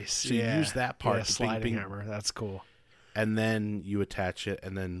shkink. Nice. So you use that part. Yeah, sliding hammer. That's cool. And then you attach it,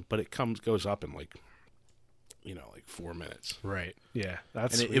 but it goes up in like 4 minutes. Right. Yeah.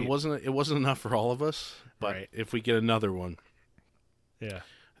 That's and it wasn't enough for all of us. But if we get another one, yeah,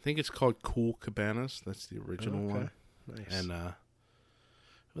 I think it's called Cool Cabanas. That's the original one. Nice. And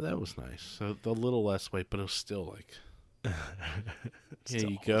that was nice. So a little less weight, but it was still like.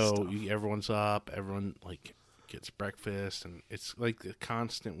 You go. Everyone's up. Everyone like gets breakfast, and it's like the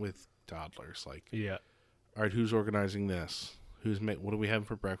constant with toddlers. Like, yeah. All right, who's organizing this? What do we have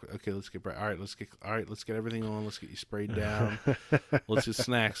for breakfast? Okay, let's get All right, let's get everything on. Let's get you sprayed down. Let's get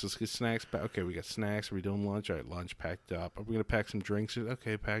snacks. Let's get snacks. Okay, we got snacks. Are we doing lunch? All right, lunch packed up. Are we gonna pack some drinks?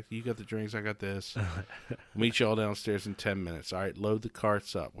 Okay, packed. You got the drinks. I got this. Meet you all downstairs in 10 minutes. All right, load the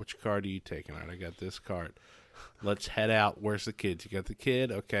carts up. Which cart are you taking? All right, I got this cart. Let's head out. Where's the kids? You got the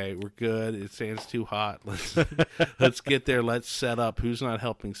kid? Okay, we're good. It stands too hot. Let's get there. Let's set up. Who's not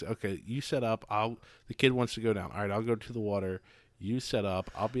helping? Okay, you set up. The kid wants to go down. All right, I'll go to the water. You set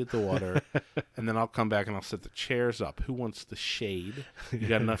up. I'll be at the water, and then I'll come back and I'll set the chairs up. Who wants the shade? You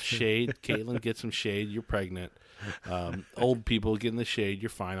got enough shade? Caitlin, get some shade. You're pregnant. Old people get in the shade. You're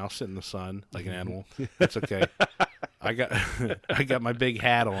fine. I'll sit in the sun like an animal. That's okay. I got my big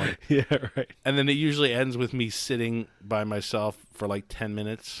hat on. Yeah, right. And then it usually ends with me sitting by myself for like 10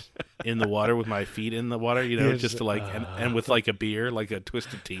 minutes in the water with my feet in the water, just to like, and with like a beer, like a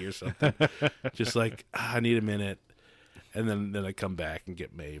twisted tea or something. Just like, I need a minute. And then I come back and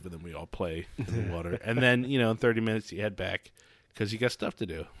get Maeve, and then we all play in the water. And then, in 30 minutes you head back because you got stuff to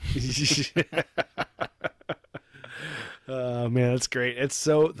do. Oh, man, that's great. That's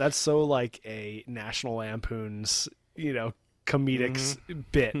so like a National Lampoon's, comedic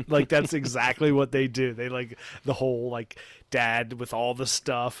bit. Like, that's exactly what they do. They like the whole like dad with all the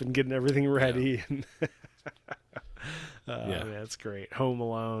stuff and getting everything ready. Yeah. Man, that's great. Home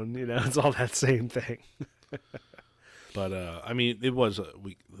Alone, it's all that same thing. But I mean, it was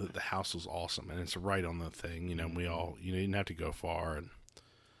the house was awesome, and it's right on the thing. We all you didn't have to go far, and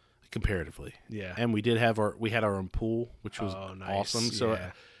comparatively, yeah. And we had our own pool, which was awesome. So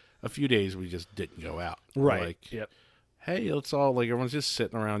a few days we just didn't go out. Right. Like, yep. Hey, let's all everyone's just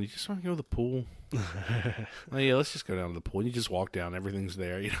sitting around. You just want to go to the pool? Yeah, let's just go down to the pool. And you just walk down. Everything's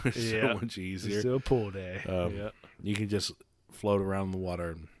there. It's so much easier. Just do a pool day. You can just float around in the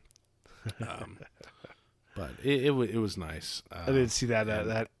water. But it was nice. I didn't see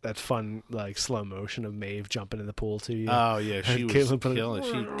that fun like slow motion of Maeve jumping in the pool too. Oh yeah, she was killing.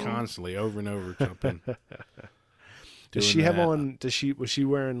 She constantly over and over jumping. Does she have on? Was she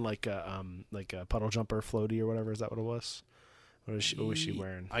wearing like a puddle jumper floaty or whatever? Is that what it was? What was she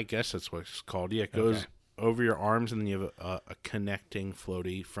wearing? I guess that's what it's called. Yeah, it goes over your arms, and then you have a connecting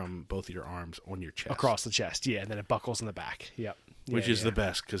floaty from both of your arms on your chest, across the chest. Yeah, and then it buckles in the back. Yep. Which is the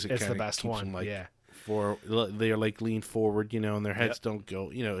best because it's the best one. Them, they're like lean forward, and their heads don't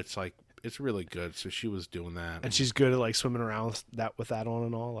go. It's like it's really good. So she was doing that, and she's good at like swimming around with that on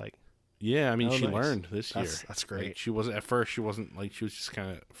and all. Like, yeah, I mean, she learned this year. That's great. Like, she wasn't at first. She wasn't like she was just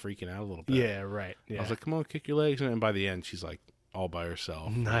kind of freaking out a little bit. Yeah, right. Yeah. I was like, "Come on, kick your legs," and by the end, she's like all by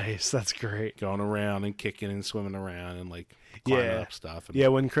herself. Nice, that's great. Going around and kicking and swimming around and like climbing up stuff. Yeah,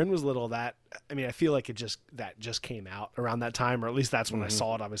 when Corinne was little, I feel like that just came out around that time, or at least that's when I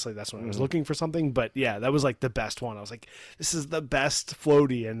saw it. Obviously, that's when I was looking for something. But yeah, that was like the best one. I was like, this is the best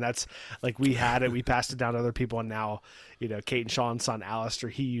floaty, and that's like we had it, we passed it down to other people, and now Kate and Sean's son Alistair,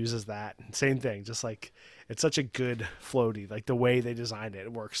 he uses that. Same thing, just like it's such a good floaty. Like the way they designed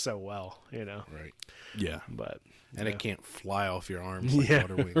it works so well. Right. Yeah, but. And it can't fly off your arms like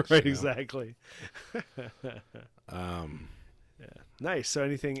water wings. Right, exactly. Nice. So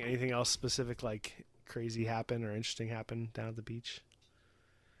anything else specific like crazy happen or interesting happen down at the beach?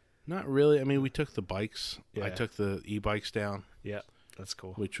 Not really. I mean, we took the bikes. Yeah. I took the e-bikes down. Yeah, that's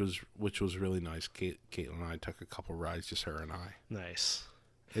cool. Which was really nice. Caitlin and I took a couple rides, just her and I. Nice.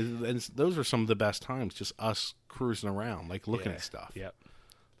 And those were some of the best times, just us cruising around, like looking at stuff. Yep.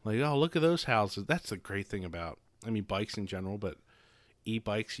 Like, oh, look at those houses. That's the great thing about, bikes in general, but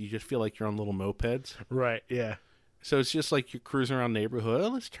e-bikes, you just feel like you're on little mopeds. Right, yeah. So it's just like you're cruising around the neighborhood. Oh,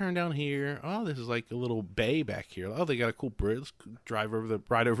 let's turn down here. Oh, this is like a little bay back here. Oh, they got a cool bridge. Let's ride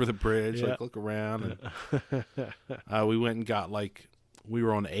over the bridge, like look around. And, we went and got we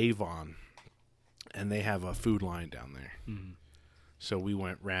were on Avon, and they have a food line down there. Mm. So we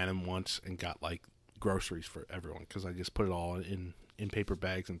ran in once and got groceries for everyone because I just put it all in paper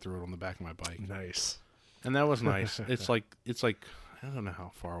bags and threw it on the back of my bike. Nice. And that was nice. It's like I don't know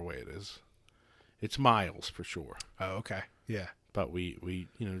how far away it is. It's miles for sure. Oh, okay. Yeah. But we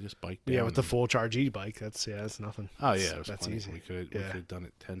just biked down. Yeah, with the full charge e-bike, that's nothing. Oh yeah, that's easy. We could have done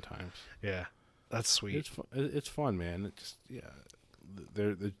it 10 times. Yeah, that's sweet. It's fun, man. It just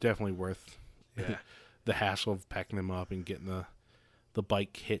they're definitely worth the hassle of packing them up and getting the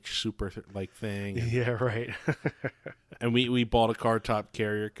bike hitch super thing. Yeah, right. And we bought a car top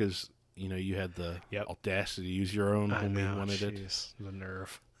carrier because you had the audacity to use your own when we wanted it. The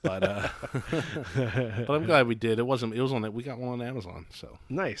nerve. But but I'm glad we did. It was on that. We got one on Amazon, so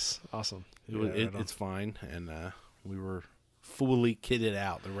nice, awesome. It's fine, and we were fully kitted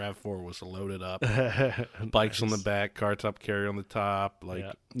out. The Rav4 was loaded up, bikes on the back, car top carrier on the top,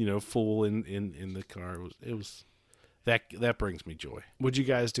 full in the car. It was that brings me joy. What'd you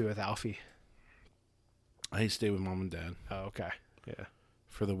guys do with Alfie? I stayed with mom and dad. Oh, okay, yeah,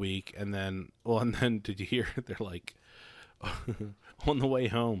 for the week, and then did you hear? They're like. On the way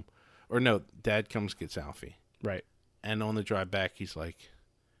home, or no, Dad gets Alfie. Right. And on the drive back, he's like,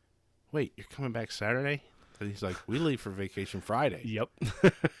 "Wait, you're coming back Saturday?" And he's like, "We leave for vacation Friday." Yep.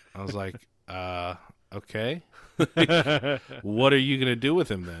 I was like, okay. What are you gonna do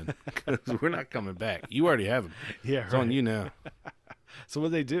with him then? Because we're not coming back. You already have him. Yeah, it's on you now. So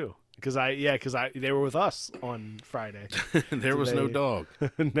what'd they do? Because they were with us on Friday. There was no dog.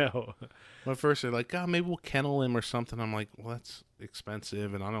 No. Well, at first they're like, maybe we'll kennel him or something. I'm like, well, that's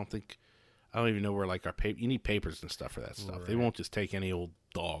expensive, and I don't even know where our paper. You need papers and stuff for that stuff. Right. They won't just take any old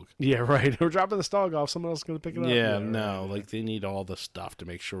dog. Yeah, right. We're dropping this dog off. Someone else is gonna pick it up. Yeah, no, right. They need all the stuff to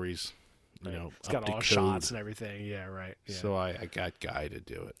make sure he's, it's got all shots and everything. Yeah, right. Yeah. So I got Guy to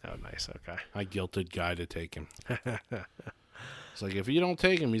do it. Oh, nice. Okay. I guilted Guy to take him. It's like, if you don't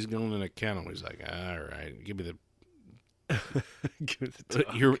take him, he's going in a kennel. He's like, all right, give me the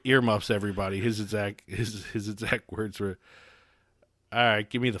earmuffs, everybody. His exact words were, all right,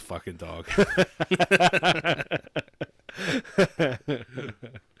 give me the fucking dog.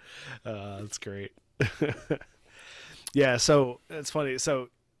 That's great. Yeah, so it's funny. So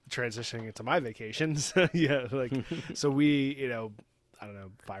transitioning into my vacations, so we, I don't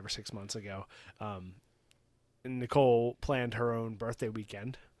know, 5 or 6 months ago, Nicole planned her own birthday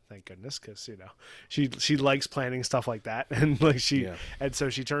weekend. Thank goodness, because she likes planning stuff like that, and and so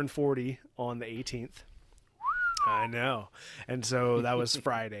she turned 40 on the 18th. I know, and so that was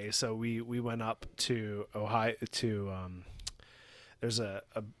Friday. So we went up to Ohio to there's a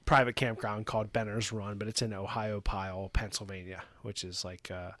private campground called Benner's Run, but it's in Ohiopyle, Pennsylvania, which is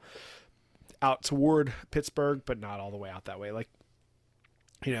out toward Pittsburgh, but not all the way out that way.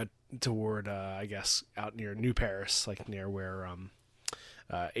 Toward I guess out near New Paris, near where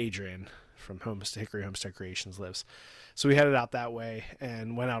Adrian from Hickory Homestead Creations lives. So we headed out that way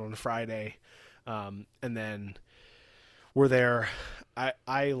and went out on Friday, and then we're there.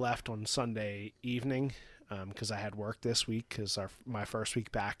 I left on Sunday evening because I had work this week because my first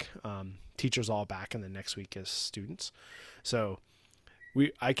week back, teachers all back, and then next week is students. So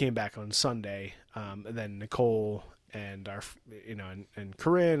I came back on Sunday, and then Nicole and our and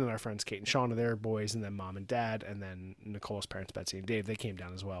Corinne and our friends Kate and Sean are their boys, and then mom and dad, and then Nicole's parents Betsy and Dave, they came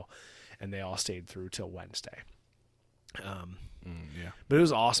down as well, and they all stayed through till Wednesday. But it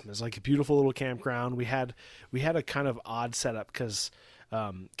was awesome. It was a beautiful little campground. We had a kind of odd setup because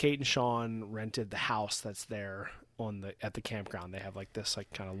Kate and Sean rented the house that's there at the campground. They have this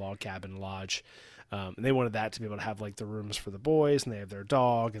kind of log cabin lodge. And they wanted that to be able to have the rooms for the boys, and they have their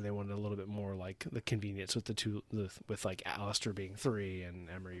dog, and they wanted a little bit more the convenience with with Alistair being 3 and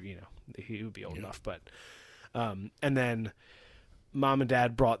Emery, he would be old enough. But and then mom and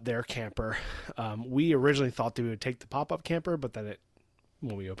dad brought their camper. We originally thought they would take the pop-up camper, but then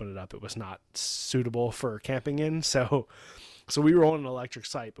when we opened it up, it was not suitable for camping in. So we were on an electric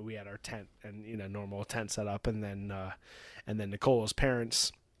site, but we had our tent and normal tent set up, and then Nicole's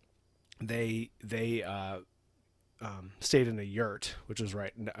parents. They stayed in a yurt, which was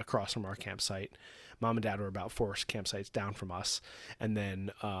right across from our campsite. Mom and dad were about 4 campsites down from us, and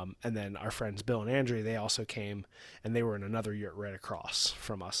then our friends Bill and Andrea, they also came, and they were in another yurt right across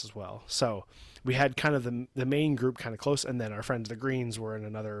from us as well. So we had kind of the main group kind of close, and then our friends the Greens were in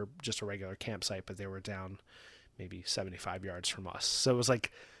another, just a regular campsite, but they were down maybe 75 yards from us. So it was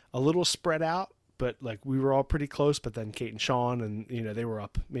a little spread out, but we were all pretty close. But then Kate and Sean, and they were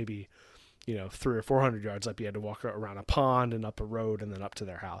up maybe 300 or 400 yards up. You had to walk around a pond and up a road and then up to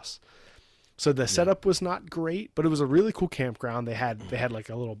their house. So the setup was not great, but it was a really cool campground. They had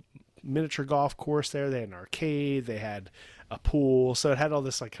a little miniature golf course there. They had an arcade. They had a pool. So it had all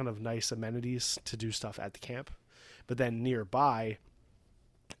this kind of nice amenities to do stuff at the camp. But then nearby,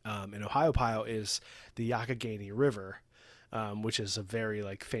 in Ohiopyle, is the Yakagani River, which is a very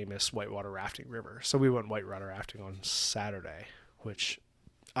famous whitewater rafting river. So we went whitewater rafting on Saturday. which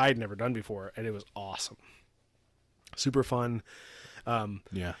I had never done before, and it was awesome. Super fun.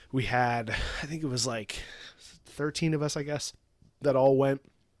 We had, I think it was like 13 of us, I guess, that all went.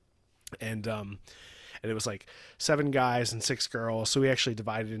 And it was like 7 guys and 6 girls. So we actually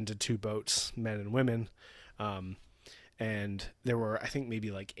divided into 2 boats, men and women. And there were, I think,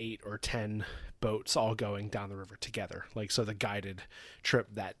 maybe like 8 or 10 boats all going down the river together. Like, so the guided trip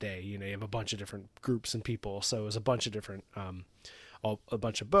that day, you have a bunch of different groups and people. So it was a bunch of different, a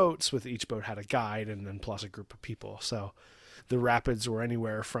bunch of boats, with each boat had a guide and then plus a group of people. So the rapids were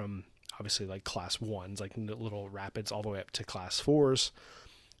anywhere from obviously like class 1s, like little rapids, all the way up to class 4s.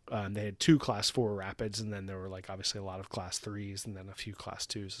 They had 2 class 4 rapids, and then there were like obviously a lot of class 3s and then a few class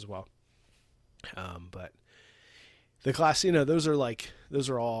 2s as well. But the class, those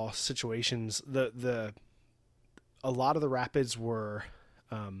are all situations. A lot of the rapids were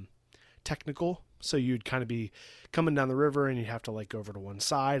technical, so you'd kind of be coming down the river and you'd have to like go over to one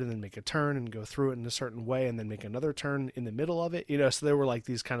side and then make a turn and go through it in a certain way and then make another turn in the middle of it. So there were like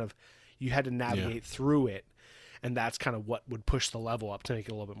these kind of, you had to navigate through it, and that's kind of what would push the level up to make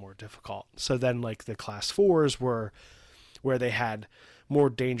it a little bit more difficult. So then like the class 4s were where they had more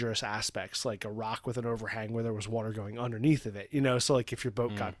dangerous aspects, like a rock with an overhang where there was water going underneath of it, so like if your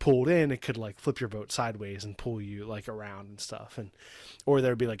boat got pulled in, it could like flip your boat sideways and pull you like around and stuff. Or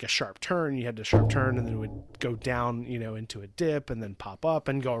there'd be like a sharp turn, you had to sharp turn, and then it would go down, into a dip and then pop up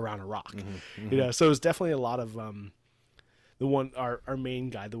and go around a rock. So it was definitely a lot of, our main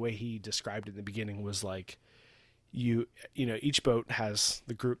guy, the way he described it in the beginning was like, each boat has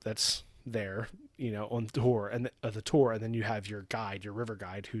the group that's there, on tour and the tour, and then you have your guide, your river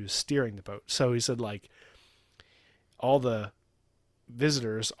guide, who's steering the boat. So he said like all the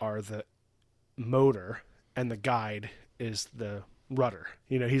visitors are the motor and the guide is the rudder,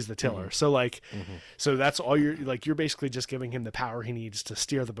 he's the tiller. So like, so that's all you're basically just giving him the power he needs to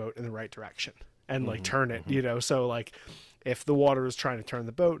steer the boat in the right direction and like turn it, so like if the water was trying to turn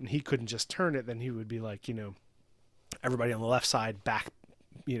the boat and he couldn't just turn it, then he would be like, everybody on the left side back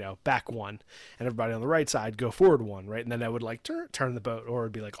one, and everybody on the right side go forward one, right? And then I would like turn the boat, or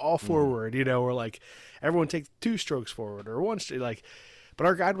it'd be like all forward, or like everyone take 2 strokes forward or one like. But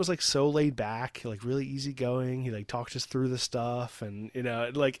our guide was like so laid back, like really easygoing. He like talked us through the stuff, and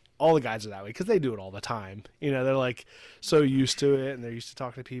like all the guides are that way because they do it all the time. They're like so used to it, and they're used to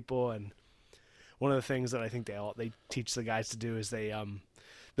talking to people. And one of the things that I think they teach the guys to do is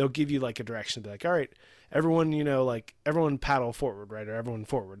they'll give you like a direction, be like, all right, everyone, like everyone paddle forward, right? Or everyone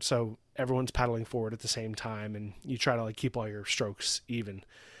forward. So everyone's paddling forward at the same time, and you try to like keep all your strokes even.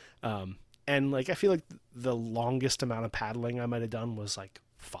 And like, I feel like the longest amount of paddling I might've done was like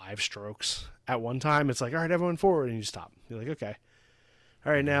 5 strokes at one time. It's like, all right, everyone forward, and you stop. You're like, okay,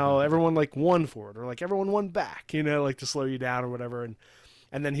 all right, now everyone like 1 forward, or like everyone 1 back, like to slow you down or whatever.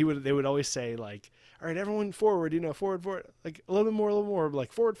 And then they would always say like, all right, everyone forward, forward, like a little bit more,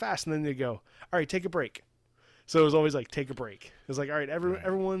 like forward fast. And then they go, all right, take a break. So it was always like, take a break. It was like, all right,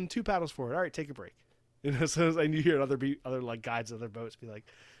 everyone 2 paddles forward. All right, take a break. So and you hear other like guides, other boats be like,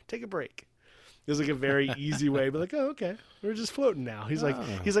 take a break. It was like a very easy way, but like, oh, okay, we're just floating now. He's like,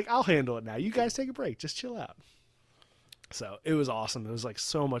 I'll handle it now. You guys take a break. Just chill out. So it was awesome. It was like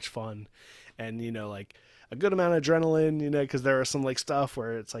so much fun. And, like a good amount of adrenaline, because there are some like stuff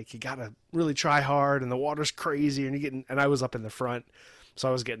where it's like, you got to really try hard and the water's crazy and and I was up in the front. So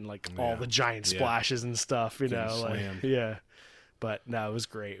I was getting like all the giant splashes and stuff, yeah. But no, it was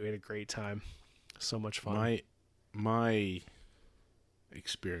great. We had a great time. So much fun. My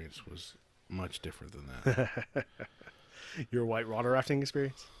experience was much different than that. Your whitewater rafting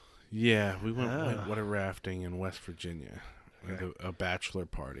experience? Yeah, we went whitewater rafting in West Virginia with a bachelor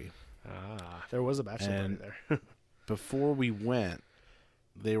party. There was a bachelor party there. Before we went,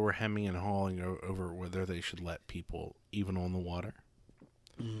 they were hemming and hawing over whether they should let people even on the water.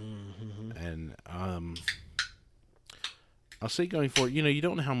 And I'll say going forward, you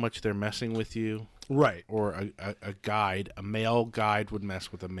don't know how much they're messing with you. Right. Or a male guide would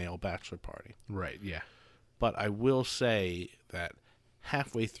mess with a male bachelor party. Right, yeah. But I will say that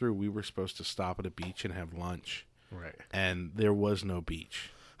halfway through, we were supposed to stop at a beach and have lunch. Right. And there was no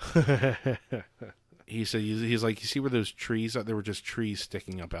beach. He said, he's like, you see where those trees are? There were just trees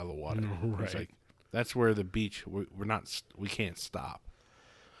sticking up out of the water. Right. He's like, that's where the beach, we can't stop.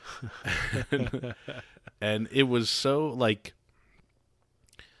 And it was so, like,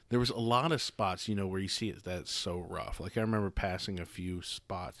 there was a lot of spots, where you see it that's so rough. Like, I remember passing a few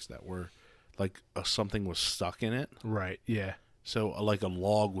spots that were, like, something was stuck in it. Right, yeah. So, like, a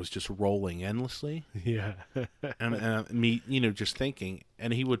log was just rolling endlessly. Yeah. and me, just thinking,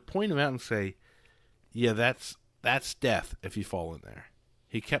 and he would point them out and say, yeah, that's That's death if you fall in there.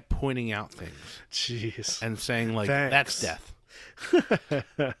 He kept pointing out things. Jeez. And saying, like, Thanks. that's death.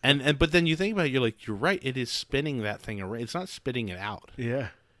 But then you think about it, you're like, you're right. It is spinning that thing around. It's not spitting it out. Yeah.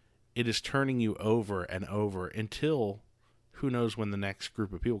 It is turning you over and over until who knows when the next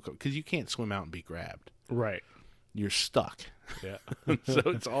group of people come. Because you can't swim out and be grabbed. Right. You're stuck. Yeah. So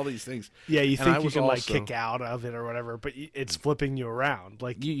it's all these things. Yeah, you think you can like also, kick out of it or whatever, but it's flipping you around.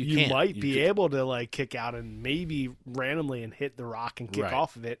 Like you might be able to like kick out and maybe randomly and hit the rock and kick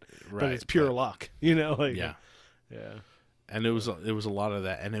off of it, but it's pure luck. You know, like yeah. Yeah. And it was a lot of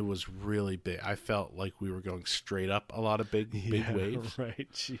that, and it was really big. I felt like we were going straight up a lot of big waves. Right.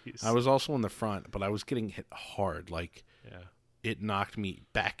 Jeez. I was also in the front, but I was getting hit hard. Like it knocked me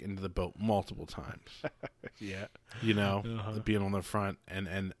back into the boat multiple times. Yeah. You know, being on the front,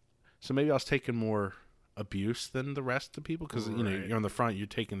 and so maybe I was taking more abuse than the rest of the people because you know you're on the front, you're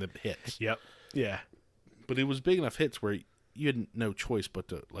taking the hits. Yep. Yeah. But it was big enough hits where you had no choice but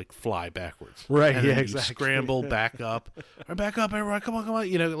to like fly backwards. Right. And yeah. then Exactly. Scramble back up. Or back up, everyone! Come on!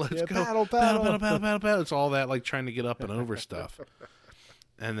 You know, let's go. Paddle. It's all that like trying to get up and over stuff.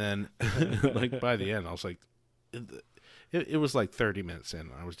 And then, like by the end, I was like, it was like 30 minutes in.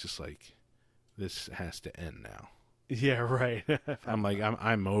 And I was just like, this has to end now. Yeah. Right. I'm like,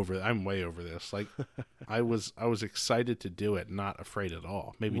 I'm way over this. Like, I was excited to do it, not afraid at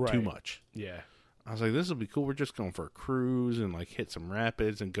all. Maybe too much. Yeah. I was like, this will be cool. We're just going for a cruise and like hit some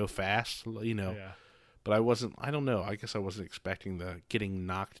rapids and go fast, you know. Yeah. But I don't know. I guess I wasn't expecting the getting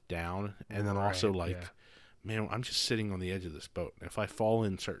knocked down. And then also like, man, I'm just sitting on the edge of this boat. If I fall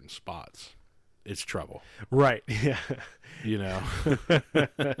in certain spots, it's trouble. Right. Yeah. You know,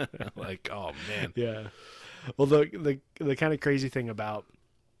 like, oh man. Yeah. Well, the kind of crazy thing about,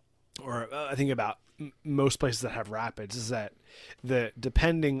 or I think about most places that have rapids is that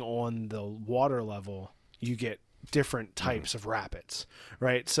depending on the water level, you get different types of rapids,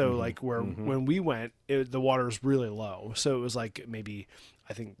 right? So like when we went, the water was really low, so it was like maybe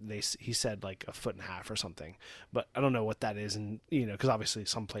I think he said like 1.5 feet or something, but I don't know what that is, and you know, because obviously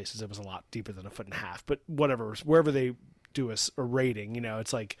some places it was a lot deeper than 1.5 feet, but whatever, wherever they do a rating, you know,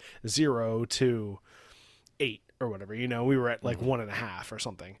 it's like 0 to 8 or whatever, you know, we were at like 1.5 or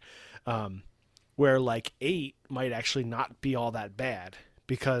something. Where like 8 might actually not be all that bad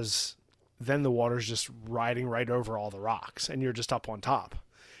because then the water's just riding right over all the rocks and you're just up on top,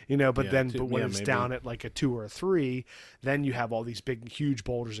 you know, but when it's maybe down at like a 2 or a 3, then you have all these big, huge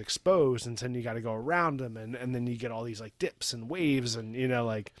boulders exposed and then you got to go around them. And then you get all these like dips and waves and, you know,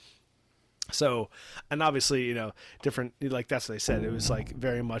 like, so, and obviously, you know, different, like that's what they said. It was like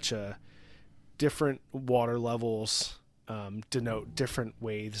very much different water levels denote different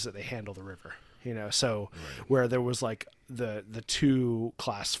waves that they handle the river. You know, so where there was like the 2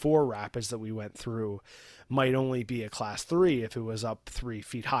 class 4 rapids that we went through might only be a class 3 if it was up 3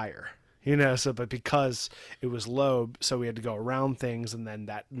 feet higher, you know, so, but because it was low, so we had to go around things. And then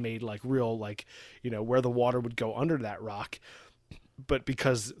that made like real, like, you know, where the water would go under that rock. But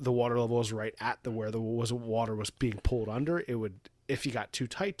because the water level was right at where the water was being pulled under, it would, if you got too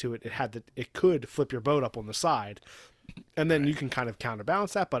tight to it, it could flip your boat up on the side. And then you can kind of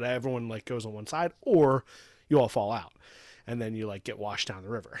counterbalance that, but everyone like goes on one side or you all fall out and then you like get washed down the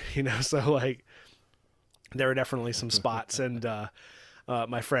river, you know? So like there are definitely some spots. And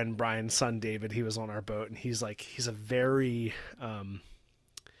my friend Brian's son, David, he was on our boat and he's a very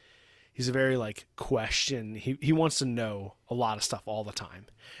like he wants to know a lot of stuff all the time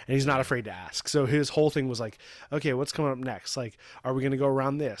and he's not afraid to ask. So his whole thing was like, okay, what's coming up next? Like, are we going to go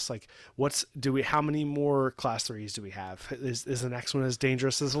around this? Like, how many more class 3s do we have? Is the next one as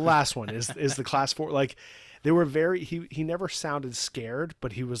dangerous as the last one? Is the class 4? Like, they were he never sounded scared,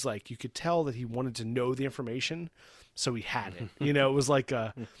 but he was like, you could tell that he wanted to know the information. So he had it, you know, it was like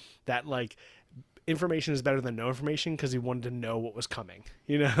that, like, information is better than no information because he wanted to know what was coming,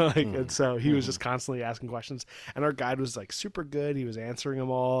 you know, like, and so he was just constantly asking questions and our guide was like super good. He was answering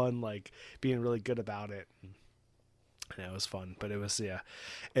them all and like being really good about it. And it was fun, but it was,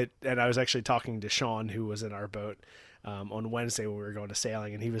 and I was actually talking to Sean, who was in our boat on Wednesday when we were going to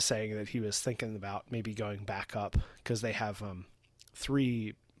sailing, and he was saying that he was thinking about maybe going back up because they have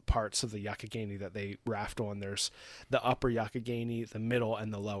 3 parts of the Yakagani that they raft on. There's the upper Yakagani, the middle,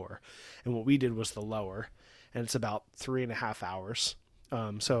 and the lower. And what we did was the lower, and it's about 3.5 hours.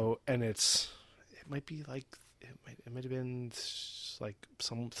 So, and it might be like, it might have been like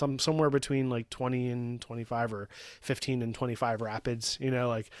somewhere between like 20 and 25 or 15 and 25 rapids, you know,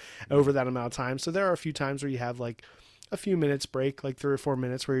 like over that amount of time. So there are a few times where you have like a few minutes break, like 3 or 4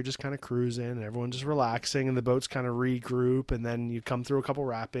 minutes where you're just kind of cruising and everyone's just relaxing and the boats kind of regroup. And then you come through a couple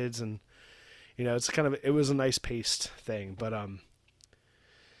rapids and, it's it was a nice paced thing. But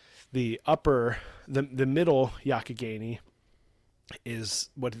the middle Yakagani is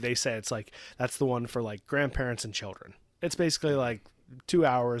what they say. It's like, that's the one for like grandparents and children. It's basically like 2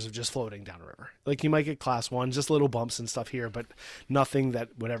 hours of just floating down a river. Like, you might get class 1, just little bumps and stuff here, but nothing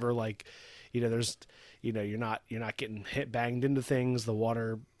that would ever, like, there's, you're not getting banged into things. The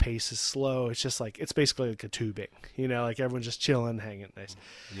water pace is slow. It's just like, it's basically like a tubing, like everyone's just chilling, hanging nice.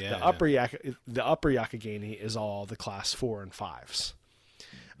 Yeah. The upper Yakagani is all the class 4 and 5s.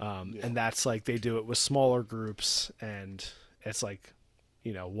 And that's like, they do it with smaller groups, and it's like,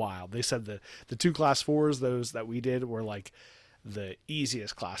 wild. They said the 2 class 4s, those that we did, were like the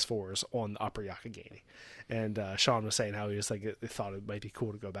easiest class 4s on the upper Yakagani. And Sean was saying how he was like, they thought it might be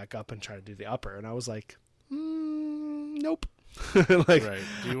cool to go back up and try to do the upper. And I was like, nope. Like, right.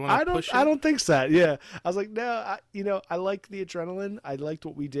 Do you want to push it? I don't think so. Yeah. I was like, no, I like the adrenaline. I liked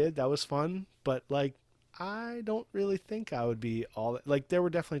what we did. That was fun. But like, I don't really think I would be all like, there were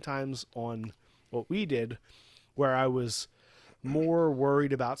definitely times on what we did where I was more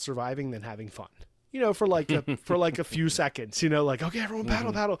worried about surviving than having fun, for like a few seconds, like, okay, everyone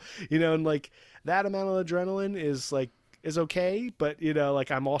paddle, and like that amount of adrenaline is okay. But, like,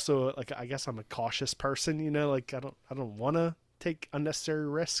 I'm also like, I guess I'm a cautious person, like I don't want to take unnecessary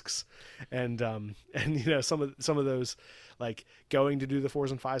risks. And some of those, like going to do the 4s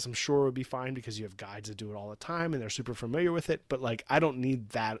and 5s, I'm sure would be fine because you have guides that do it all the time and they're super familiar with it. But like, I don't need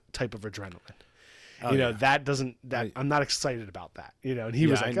that type of adrenaline. That doesn't, I'm not excited about that, and he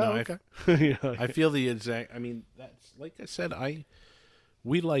was like, okay. I feel the exact, I mean, that's, like I said,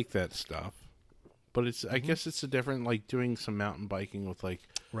 we like that stuff, but it's, I guess it's a different, like doing some mountain biking with like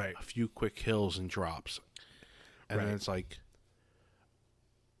a few quick hills and drops. And then it's like,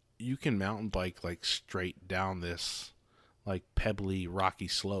 you can mountain bike like straight down this like pebbly rocky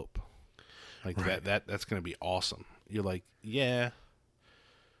slope. Like that's going to be awesome. You're like, yeah.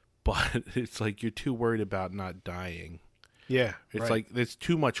 But it's like, you're too worried about not dying. Yeah. It's like, there's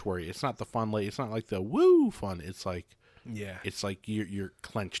too much worry. It's not the fun, it's not like the woo fun. It's like, it's like you're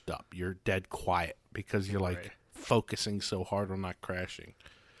clenched up. You're dead quiet because you're like focusing so hard on not crashing.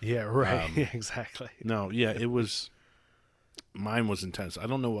 Yeah. Right. Exactly. No. Yeah. Mine was intense. I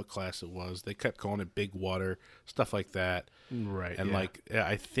don't know what class it was. They kept calling it Big Water, stuff like that. Right. And like,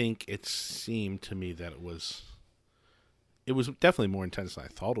 I think it seemed to me that it was definitely more intense than I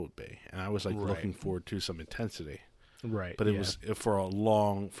thought it would be. And I was like looking forward to some intensity. Right. But it was for a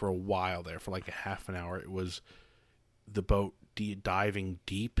while there, for like a half an hour, it was the boat diving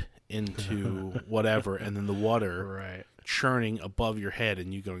deep into whatever, and then the water churning above your head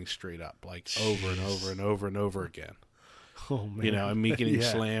and you going straight up, like over and over and over and over again. Oh, man. And me getting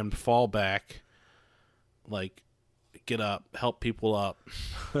slammed, fall back, like, get up, help people up,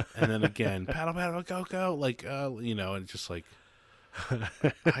 and then again, paddle, go, like, and just like,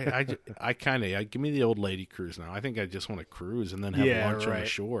 I kind of, give me the old lady cruise now. I think I just want to cruise and then have lunch on the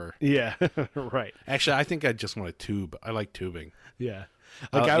shore. Yeah, right. Actually, I think I just want a tube. I like tubing. Yeah.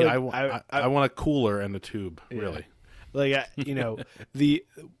 Like, I want a cooler and a tube, really. Like, I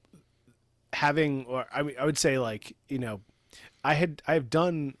would say, like, I've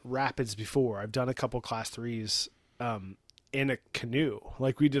done rapids before. I've done a couple class 3s in a canoe.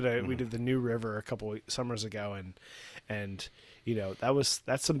 Like, we did the New River a couple summers ago, and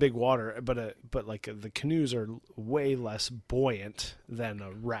that's some big water, but like the canoes are way less buoyant than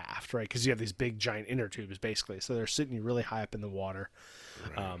a raft, right? Because you have these big giant inner tubes basically, so they're sitting you really high up in the water.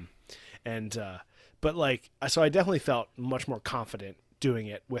 But like, so I definitely felt much more confident doing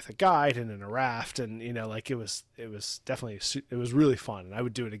it with a guide and in a raft, and like, it was really fun, and I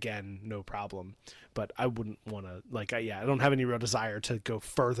would do it again, no problem. But I wouldn't want to, like, I don't have any real desire to go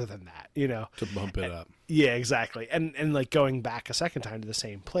further than that, to bump it up. Yeah, exactly. And like, going back a second time to the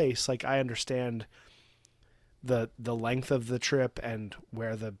same place, like, I understand the length of the trip and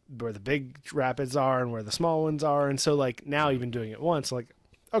where the big rapids are and where the small ones are, and so like, now even doing it once, like,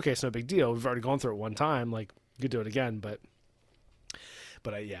 okay, it's no big deal. We've already gone through it one time. Like, you could do it again, but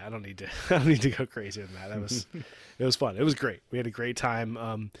I don't need to go crazier than that. It was fun. It was great. We had a great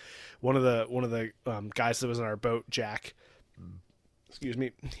time. One of the guys that was on our boat, Jack, excuse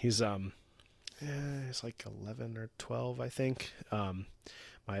me, he's like 11 or 12, I think.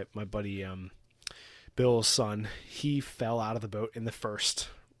 My buddy, Bill's son, he fell out of the boat in the first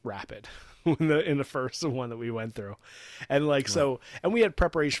rapid. In the first one that we went through, and like, so, and we had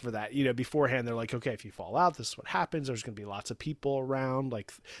preparation for that, beforehand. They're like, okay, if you fall out, this is what happens. There's going to be lots of people around.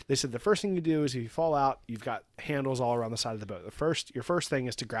 Like, they said, the first thing you do is, if you fall out, you've got handles all around the side of the boat. Your first thing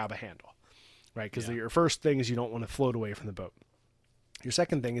is to grab a handle, right? Because your first thing is, you don't want to float away from the boat. Your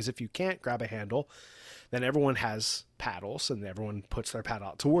second thing is if you can't grab a handle, then everyone has paddles and everyone puts their paddle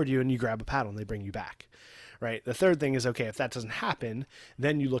out toward you and you grab a paddle and they bring you back. Right. The third thing is, okay, if that doesn't happen,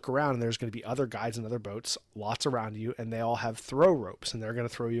 then you look around and there's going to be other guides and other boats, lots around you, and they all have throw ropes and they're going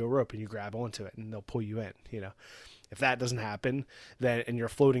to throw you a rope and you grab onto it and they'll pull you in. If that doesn't happen, then and you're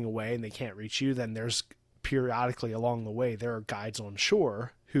floating away and they can't reach you, then there's periodically along the way there are guides on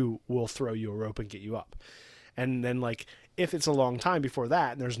shore who will throw you a rope and get you up. And then if it's a long time before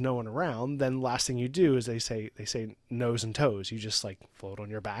that and there's no one around, then the last thing you do is they say nose and toes. You just float on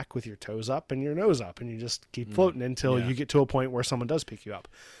your back with your toes up and your nose up, and you just keep floating until you get to a point where someone does pick you up.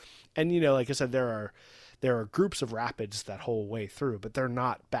 And like I said, there are groups of rapids that whole way through, but they're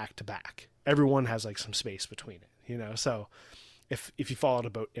not back to back. Everyone has some space between it, So if you fall out a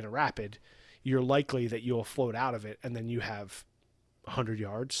boat in a rapid, you're likely that you'll float out of it and then you have 100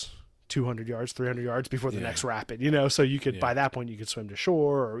 yards, 200 yards, 300 yards before the next rapid, so you could, by that point you could swim to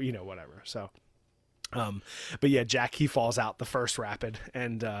shore or, whatever. So, but yeah, Jack, he falls out the first rapid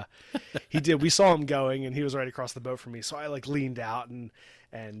and, we saw him going and he was right across the boat from me. So I leaned out and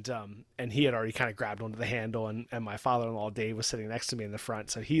he had already kind of grabbed onto the handle and my father-in-law, Dave, was sitting next to me in the front.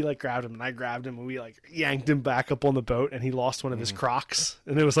 So he grabbed him and I grabbed him and we yanked him back up on the boat and he lost one of his Crocs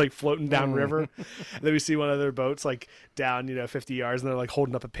and it was floating down river. And then we see one of their boats down, 50 yards and they're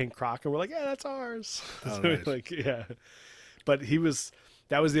holding up a pink Croc and we're yeah, that's ours. Oh, So nice. yeah, but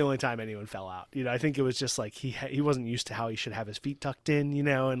that was the only time anyone fell out. I think it was just he wasn't used to how he should have his feet tucked in,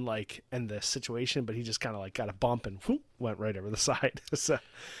 and the situation, but he just kind of got a bump and whoop, went right over the side. So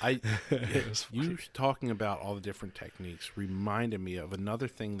you talking about all the different techniques reminded me of another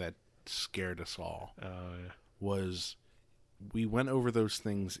thing that scared us all. Oh, yeah. Was we went over those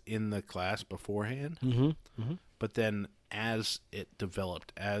things in the class beforehand, but then as it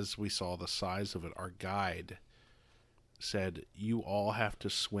developed, as we saw the size of it, our guide said, you all have to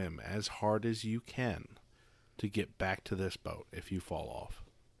swim as hard as you can to get back to this boat if you fall off.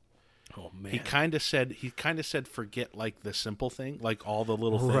 Oh man. He kind of said forget the simple thing, all the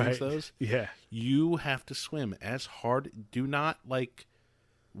little things Right. those. Yeah. You have to swim as hard. Do not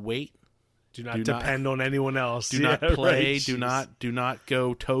wait. Do not depend on anyone else. Do not play. Right. Do not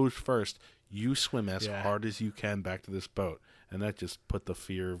go toes first. You swim as hard as you can back to this boat. And that just put the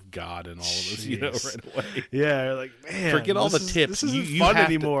fear of God in all of us, right away. Yeah, man. Forget all the tips. This isn't fun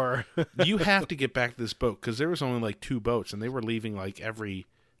anymore. You have to get back to this boat because there was only 2 boats, and they were leaving every,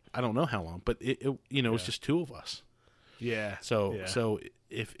 I don't know how long, but it was just 2 of us. Yeah. So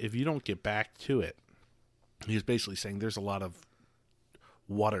if you don't get back to it, he's basically saying there's a lot of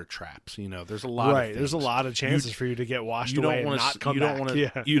water traps. There's a lot. Right. There's a lot of chances for you to get washed away and not come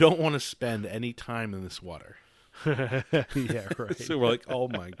back. You don't want to spend any time in this water. Yeah, right. So we're oh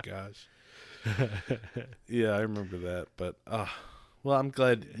my gosh. Yeah, I remember that. But well, I'm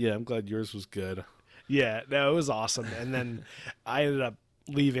glad yours was good. Yeah, no, it was awesome. And then I ended up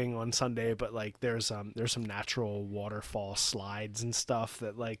leaving on Sunday, but there's some natural waterfall slides and stuff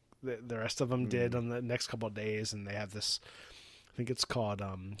that the rest of them did on the next couple of days, and they have this, I think it's called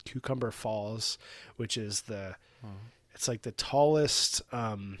Cucumber Falls, which is it's the tallest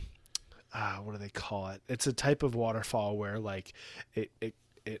what do they call it? It's a type of waterfall where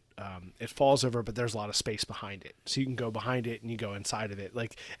it falls over, but there's a lot of space behind it, so you can go behind it and you go inside of it.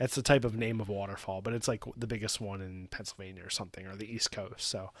 It's the type of name of waterfall, but it's the biggest one in Pennsylvania or something, or the East Coast.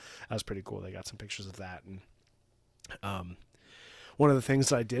 So that was pretty cool. They got some pictures of that, and one of the things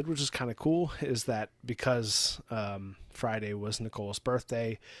that I did, which is kind of cool, is that because Friday was Nicole's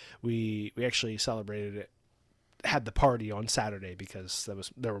birthday, we actually celebrated it. Had the party on Saturday because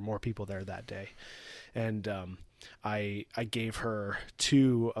there were more people there that day, and I gave her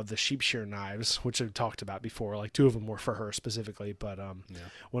 2 of the sheep shear knives, which I've talked about before. 2 of them were for her specifically, but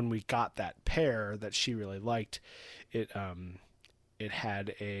when we got that pair that she really liked, it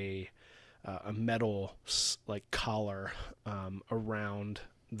had a metal collar around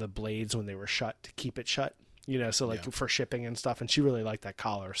the blades when they were shut to keep it shut. For shipping and stuff, and she really liked that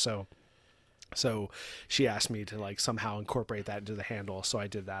collar, So she asked me to somehow incorporate that into the handle. So I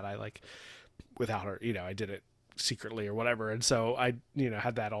did that. I without her, I did it secretly or whatever. And so I,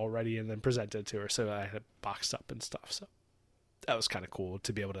 had that all ready and then presented it to her. So I had it boxed up and stuff. So that was kind of cool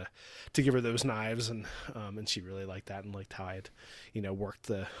to be able to give her those knives. And she really liked that and liked how I had, worked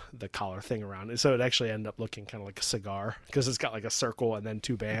the collar thing around it. So it actually ended up looking kind of like a cigar because it's got a circle and then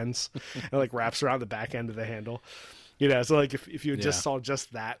 2 bands and wraps around the back end of the handle. So if you just saw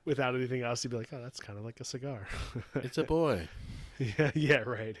just that without anything else, you'd be oh, that's kind of like a cigar. It's a boy. Yeah,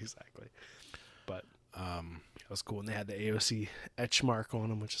 right, exactly. But it was cool, and they had the AOC etch mark on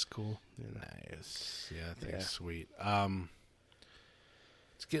them, which is cool. Nice. Yeah, I think it's sweet.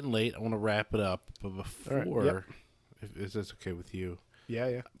 it's getting late. I want to wrap it up, but before, Yep. if that's okay with you,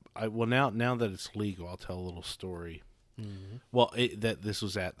 Yeah. now that it's legal, I'll tell a little story. Mm-hmm. Well, that this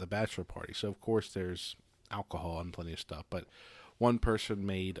was at the bachelor party, so of course there's alcohol and plenty of stuff. But one person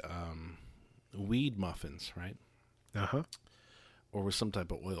made weed muffins, right? Or with some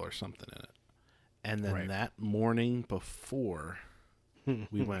type of oil or something in it. And then that morning before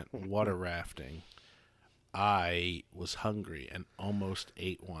we went water rafting, I was hungry and almost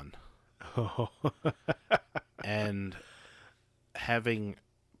ate one. And having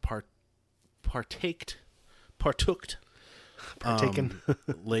partooked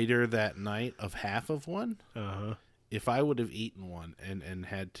later that night of half of one, if I would have eaten one and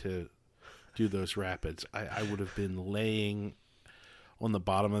had to do those rapids, I would have been laying on the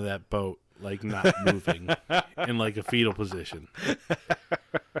bottom of that boat, like not moving in like a fetal position.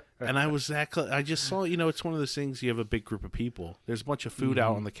 And I was that close. I just saw, it's one of those things, you have a big group of people, there's a bunch of food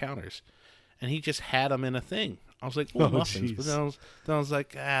out on the counters, and he just had them in a thing. I was like, muffins. Geez. But then I was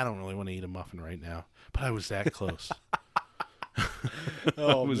like, I don't really want to eat a muffin right now. But I was that close.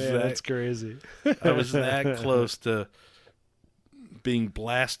 Oh, man, that's crazy. I was that close to being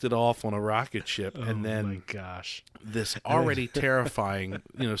blasted off on a rocket ship. And then, my gosh, this already terrifying,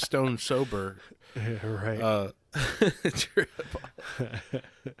 stone sober. Right.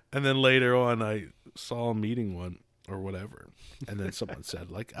 And then later on, I saw him eating one or whatever. And then someone said,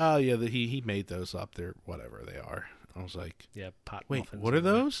 like, oh, yeah, he made those up there, whatever they are. I was like, pot wait, muffins. What are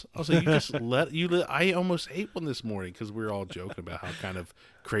those? I was like, I almost ate one this morning because we were all joking about how kind of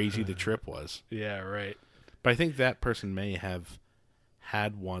crazy the trip was. Yeah, right. But I think that person may have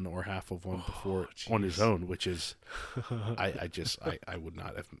had one or half of one before on his own, which is, I would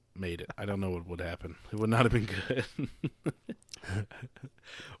not have made it. I don't know what would happen. It would not have been good.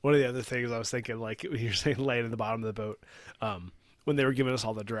 One of the other things I was thinking, like when you're saying laying in the bottom of the boat, when they were giving us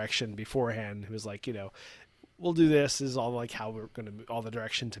all the direction beforehand, it was like, we'll do this. This is all like how we're going to, all the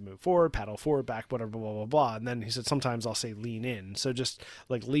direction to move forward, paddle forward, back, whatever, blah, blah, blah. And then he said, sometimes I'll say lean in. So just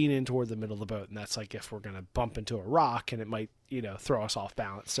like lean in toward the middle of the boat. And that's like if we're going to bump into a rock and it might, throw us off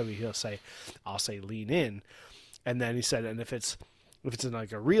balance. So I'll say lean in. And then he said, and if it's in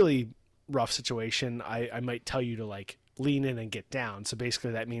like a really rough situation, I might tell you to like lean in and get down. So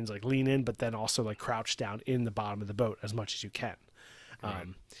basically that means like lean in, but then also like crouch down in the bottom of the boat as much as you can. Right.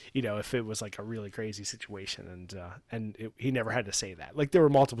 If it was like a really crazy situation, he never had to say that. Like there were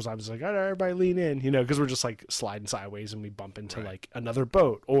multiple times like, all right, everybody lean in, because we're just like sliding sideways and we bump into like another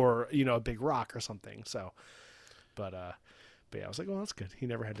boat or a big rock or something. So, but yeah, I was like, well, that's good. He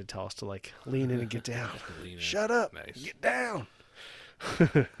never had to tell us to like lean in and get down. Shut up, get down.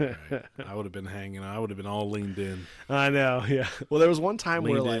 Right. I would have been hanging. I would have been all leaned in. I know. Yeah. Well, there was one time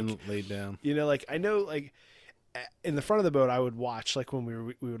where like laid down. Like I know like. In the front of the boat, I would watch like when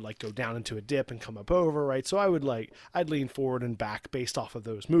we would like go down into a dip and come up over, right? So I'd lean forward and back based off of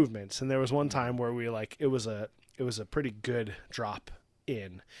those movements. And there was one time where we it was a pretty good drop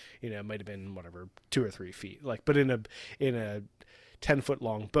in, it might have been whatever 2 or 3 feet, like, but in a 10-foot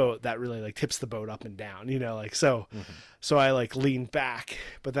long boat that really like tips the boat up and down, so I like leaned back,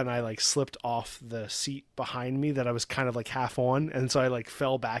 but then I like slipped off the seat behind me that I was kind of like half on, and so I like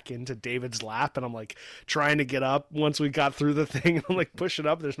fell back into David's lap, and I'm like trying to get up once we got through the thing, and I'm like pushing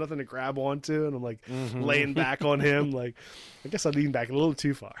up, there's nothing to grab onto, and I'm like laying back on him, like I guess I leaned back a little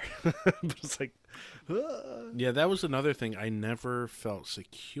too far. But it's like yeah, that was another thing. I never felt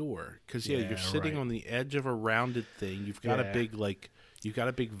secure because you're sitting on the edge of a rounded thing. You've got you've got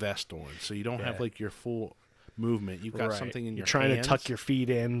a big vest on, so you don't have like your full movement. You've got something in your trying hands. to tuck your feet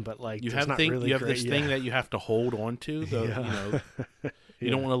in, but like you have this thing that you have to hold on to. Though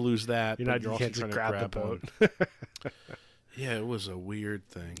you don't want to lose that. You're also trying to grab the boat. Yeah, it was a weird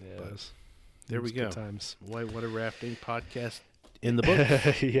thing, but there we go. Times. What a rafting podcast. In the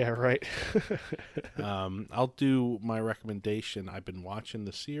book. Yeah, right. I'll do my recommendation. I've been watching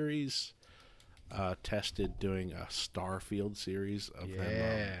the series, Tested doing a Starfield series of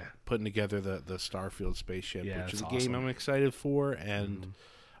them putting together the Starfield spaceship, which is a game I'm excited for, and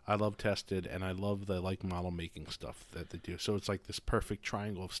I love Tested, and I love the like model making stuff that they do. So it's like this perfect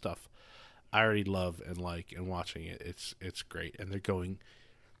triangle of stuff I already love and like, and watching it, it's great, and they're going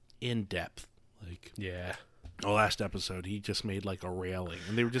in depth. Like the last episode, he just made like a railing,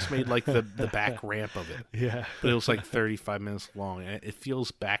 and they just made like the back ramp of it. Yeah. But it was like 35 minutes long, and it feels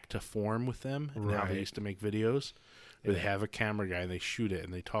back to form with them. And now they used to make videos where they have a camera guy and they shoot it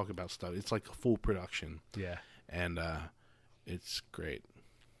and they talk about stuff. It's like a full production. Yeah. And it's great.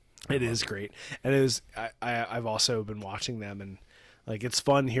 It is great. And it is, I've also been watching them, and Like, it's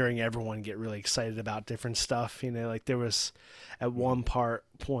fun hearing everyone get really excited about different stuff. Like there was at one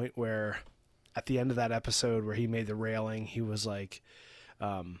point where at the end of that episode where he made the railing, he was like,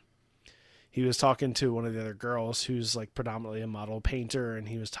 he was talking to one of the other girls who's like predominantly a model painter, and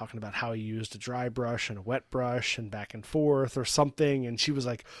he was talking about how he used a dry brush and a wet brush and back and forth or something. And she was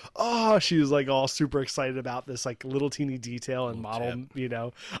like, oh, she was like all super excited about this like little teeny detail and model, I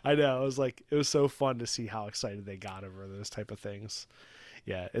know. It was so fun to see how excited they got over those type of things.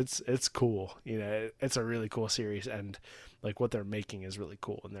 Yeah, it's cool. It's a really cool series, and like what they're making is really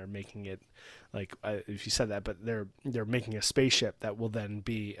cool, and they're making it like if you said that, but they're making a spaceship that will then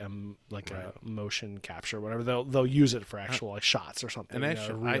be like a motion capture, whatever. They'll use it for actual like shots or something. And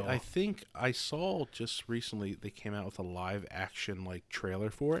actually, I think I saw just recently they came out with a live action like trailer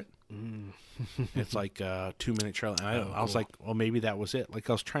for it. It's like a 2-minute trailer, and I was like, well, maybe that was it. Like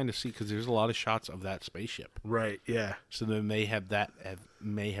I was trying to see because there's a lot of shots of that spaceship, right? Yeah. So then may have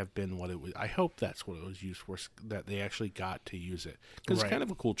been what it was. I hope that's what it was used for. That they actually got to use it because it's kind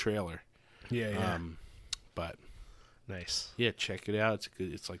of a cool trailer. Yeah. But nice. Yeah, check it out. It's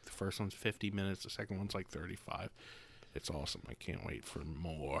good. It's like the first one's 50 minutes, the second one's like 35. It's awesome. I can't wait for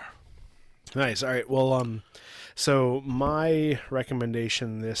more. Nice. All right. Well, so my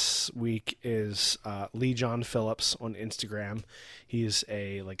recommendation this week is Lee John Phillips on Instagram. He's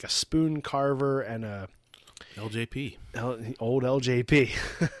a spoon carver and a LJP, old LJP.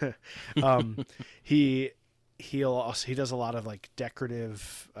 He does a lot of like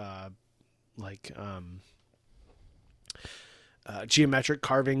decorative, geometric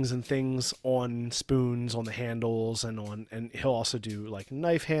carvings and things on spoons, on the handles, and he'll also do like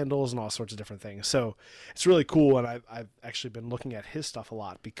knife handles and all sorts of different things. So it's really cool, and I've actually been looking at his stuff a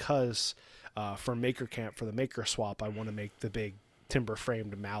lot because for Maker Camp, for the Maker Swap, I want to make the big timber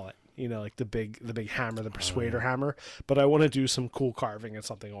framed mallet. Like the big hammer, the Persuader hammer, but I want to do some cool carving and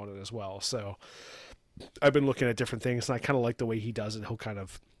something on it as well. So I've been looking at different things, and I kind of like the way he does it. He'll kind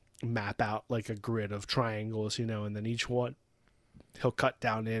of map out like a grid of triangles, and then each one he'll cut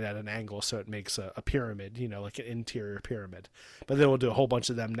down in at an angle so it makes a pyramid, like an interior pyramid. But then we'll do a whole bunch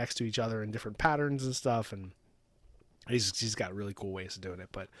of them next to each other in different patterns and stuff, and he's got really cool ways of doing it.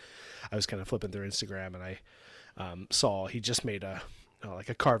 But I was kind of flipping through Instagram, and I saw he just made a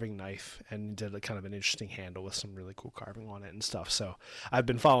carving knife and did a kind of an interesting handle with some really cool carving on it and stuff. So I've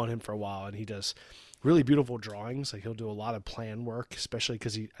been following him for a while, and he does really beautiful drawings. Like he'll do a lot of plan work, especially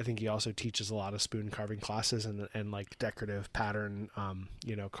because I think he also teaches a lot of spoon carving classes and like decorative pattern,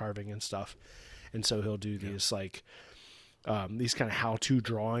 carving and stuff. And so he'll do these these kind of how-to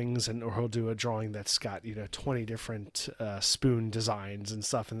drawings, or he'll do a drawing that's got 20 different spoon designs and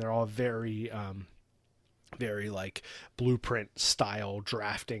stuff, and they're all very like blueprint style,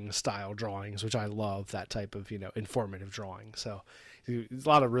 drafting style drawings, which I love that type of informative drawing. So there's a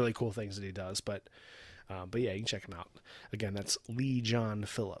lot of really cool things that he does, but yeah, you can check him out. Again, that's Lee John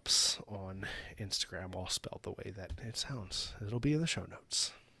Phillips on Instagram, all spelled the way that it sounds. It'll be in the show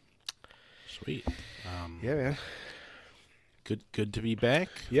notes. Sweet. Yeah, man. Good to be back.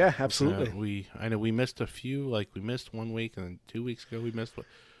 Yeah, absolutely. I know we missed a few. Like we missed 1 week, and then 2 weeks ago we missed.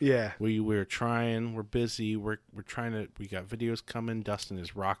 Yeah, we're trying. We're busy. We're trying to. We got videos coming. Dustin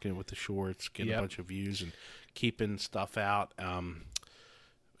is rocking it with the shorts, getting a bunch of views and keeping stuff out.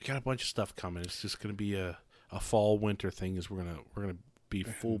 We got a bunch of stuff coming. It's just going to be a fall winter thing. Is we're gonna be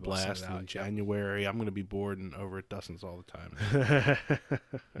full blast in January. I'm going to be bored and over at Dustin's all the time.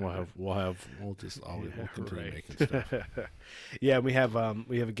 We'll continue making stuff. Yeah, we have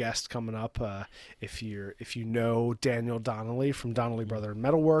a guest coming up. If you know Daniel Donnelly from Donnelly Brother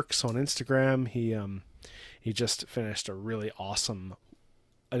Metalworks on Instagram, he just finished a really awesome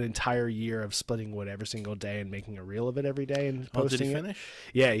an entire year of splitting wood every single day and making a reel of it every day and posting did he it. Finish?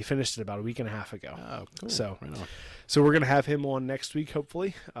 Yeah, he finished it about a week and a half ago. Oh, cool. So, right on. So we're gonna have him on next week,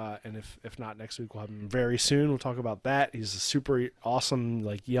 hopefully. And if not next week, we'll have him very soon. We'll talk about that. He's a super awesome,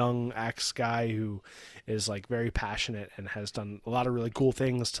 like young axe guy who is like very passionate and has done a lot of really cool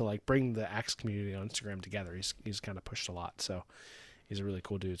things to like bring the axe community on Instagram together. He's kind of pushed a lot, so he's a really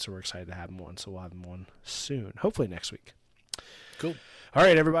cool dude. So we're excited to have him on. So we'll have him on soon, hopefully next week. Cool. All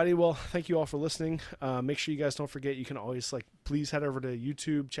right, everybody. Well, thank you all for listening. Make sure you guys don't forget, you can always please head over to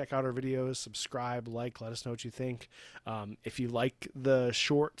YouTube, check out our videos, subscribe, let us know what you think. If you like the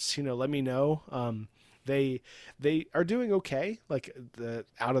shorts, let me know. They are doing okay. Like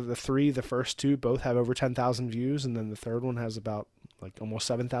out of the three, the first two both have over 10,000 views, and then the third one has about almost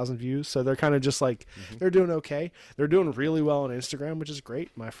 7,000 views. So they're kind of just they're doing okay. They're doing really well on Instagram, which is great.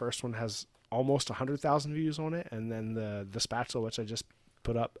 My first one has almost 100,000 views on it, and then the spatula, which I just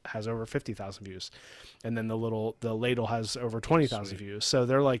put up has over 50,000 views, and then the ladle has over 20,000 views. So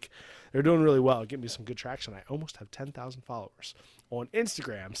they're doing really well, getting me some good traction. I almost have 10,000 followers on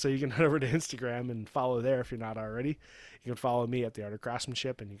Instagram, so you can head over to Instagram and follow there if you're not already. You can follow me at The Art of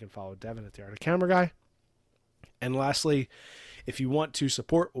Craftsmanship, and you can follow Devin at The Art of Camera Guy. And lastly, if you want to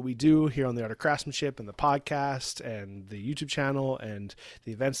support what we do here on The Art of Craftsmanship and the podcast and the YouTube channel and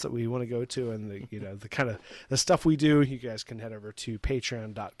the events that we want to go to and the kind of the stuff we do, you guys can head over to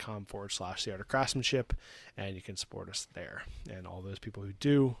patreon.com/The Art of Craftsmanship, and you can support us there. And all those people who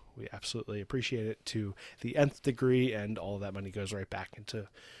do, we absolutely appreciate it to the nth degree, and all of that money goes right back into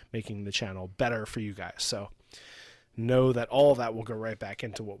making the channel better for you guys. So know that all of that will go right back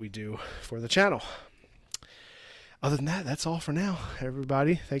into what we do for the channel. Other than that, that's all for now,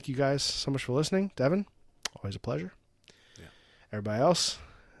 everybody. Thank you guys so much for listening. Devin, always a pleasure. Yeah. Everybody else,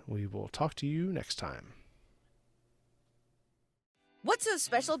 we will talk to you next time. What's so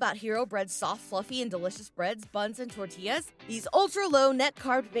special about Hero Bread's soft, fluffy, and delicious breads, buns, and tortillas? These ultra-low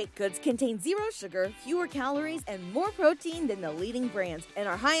net-carb baked goods contain 0 sugar, fewer calories, and more protein than the leading brands, and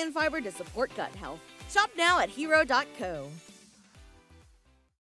are high in fiber to support gut health. Shop now at hero.co.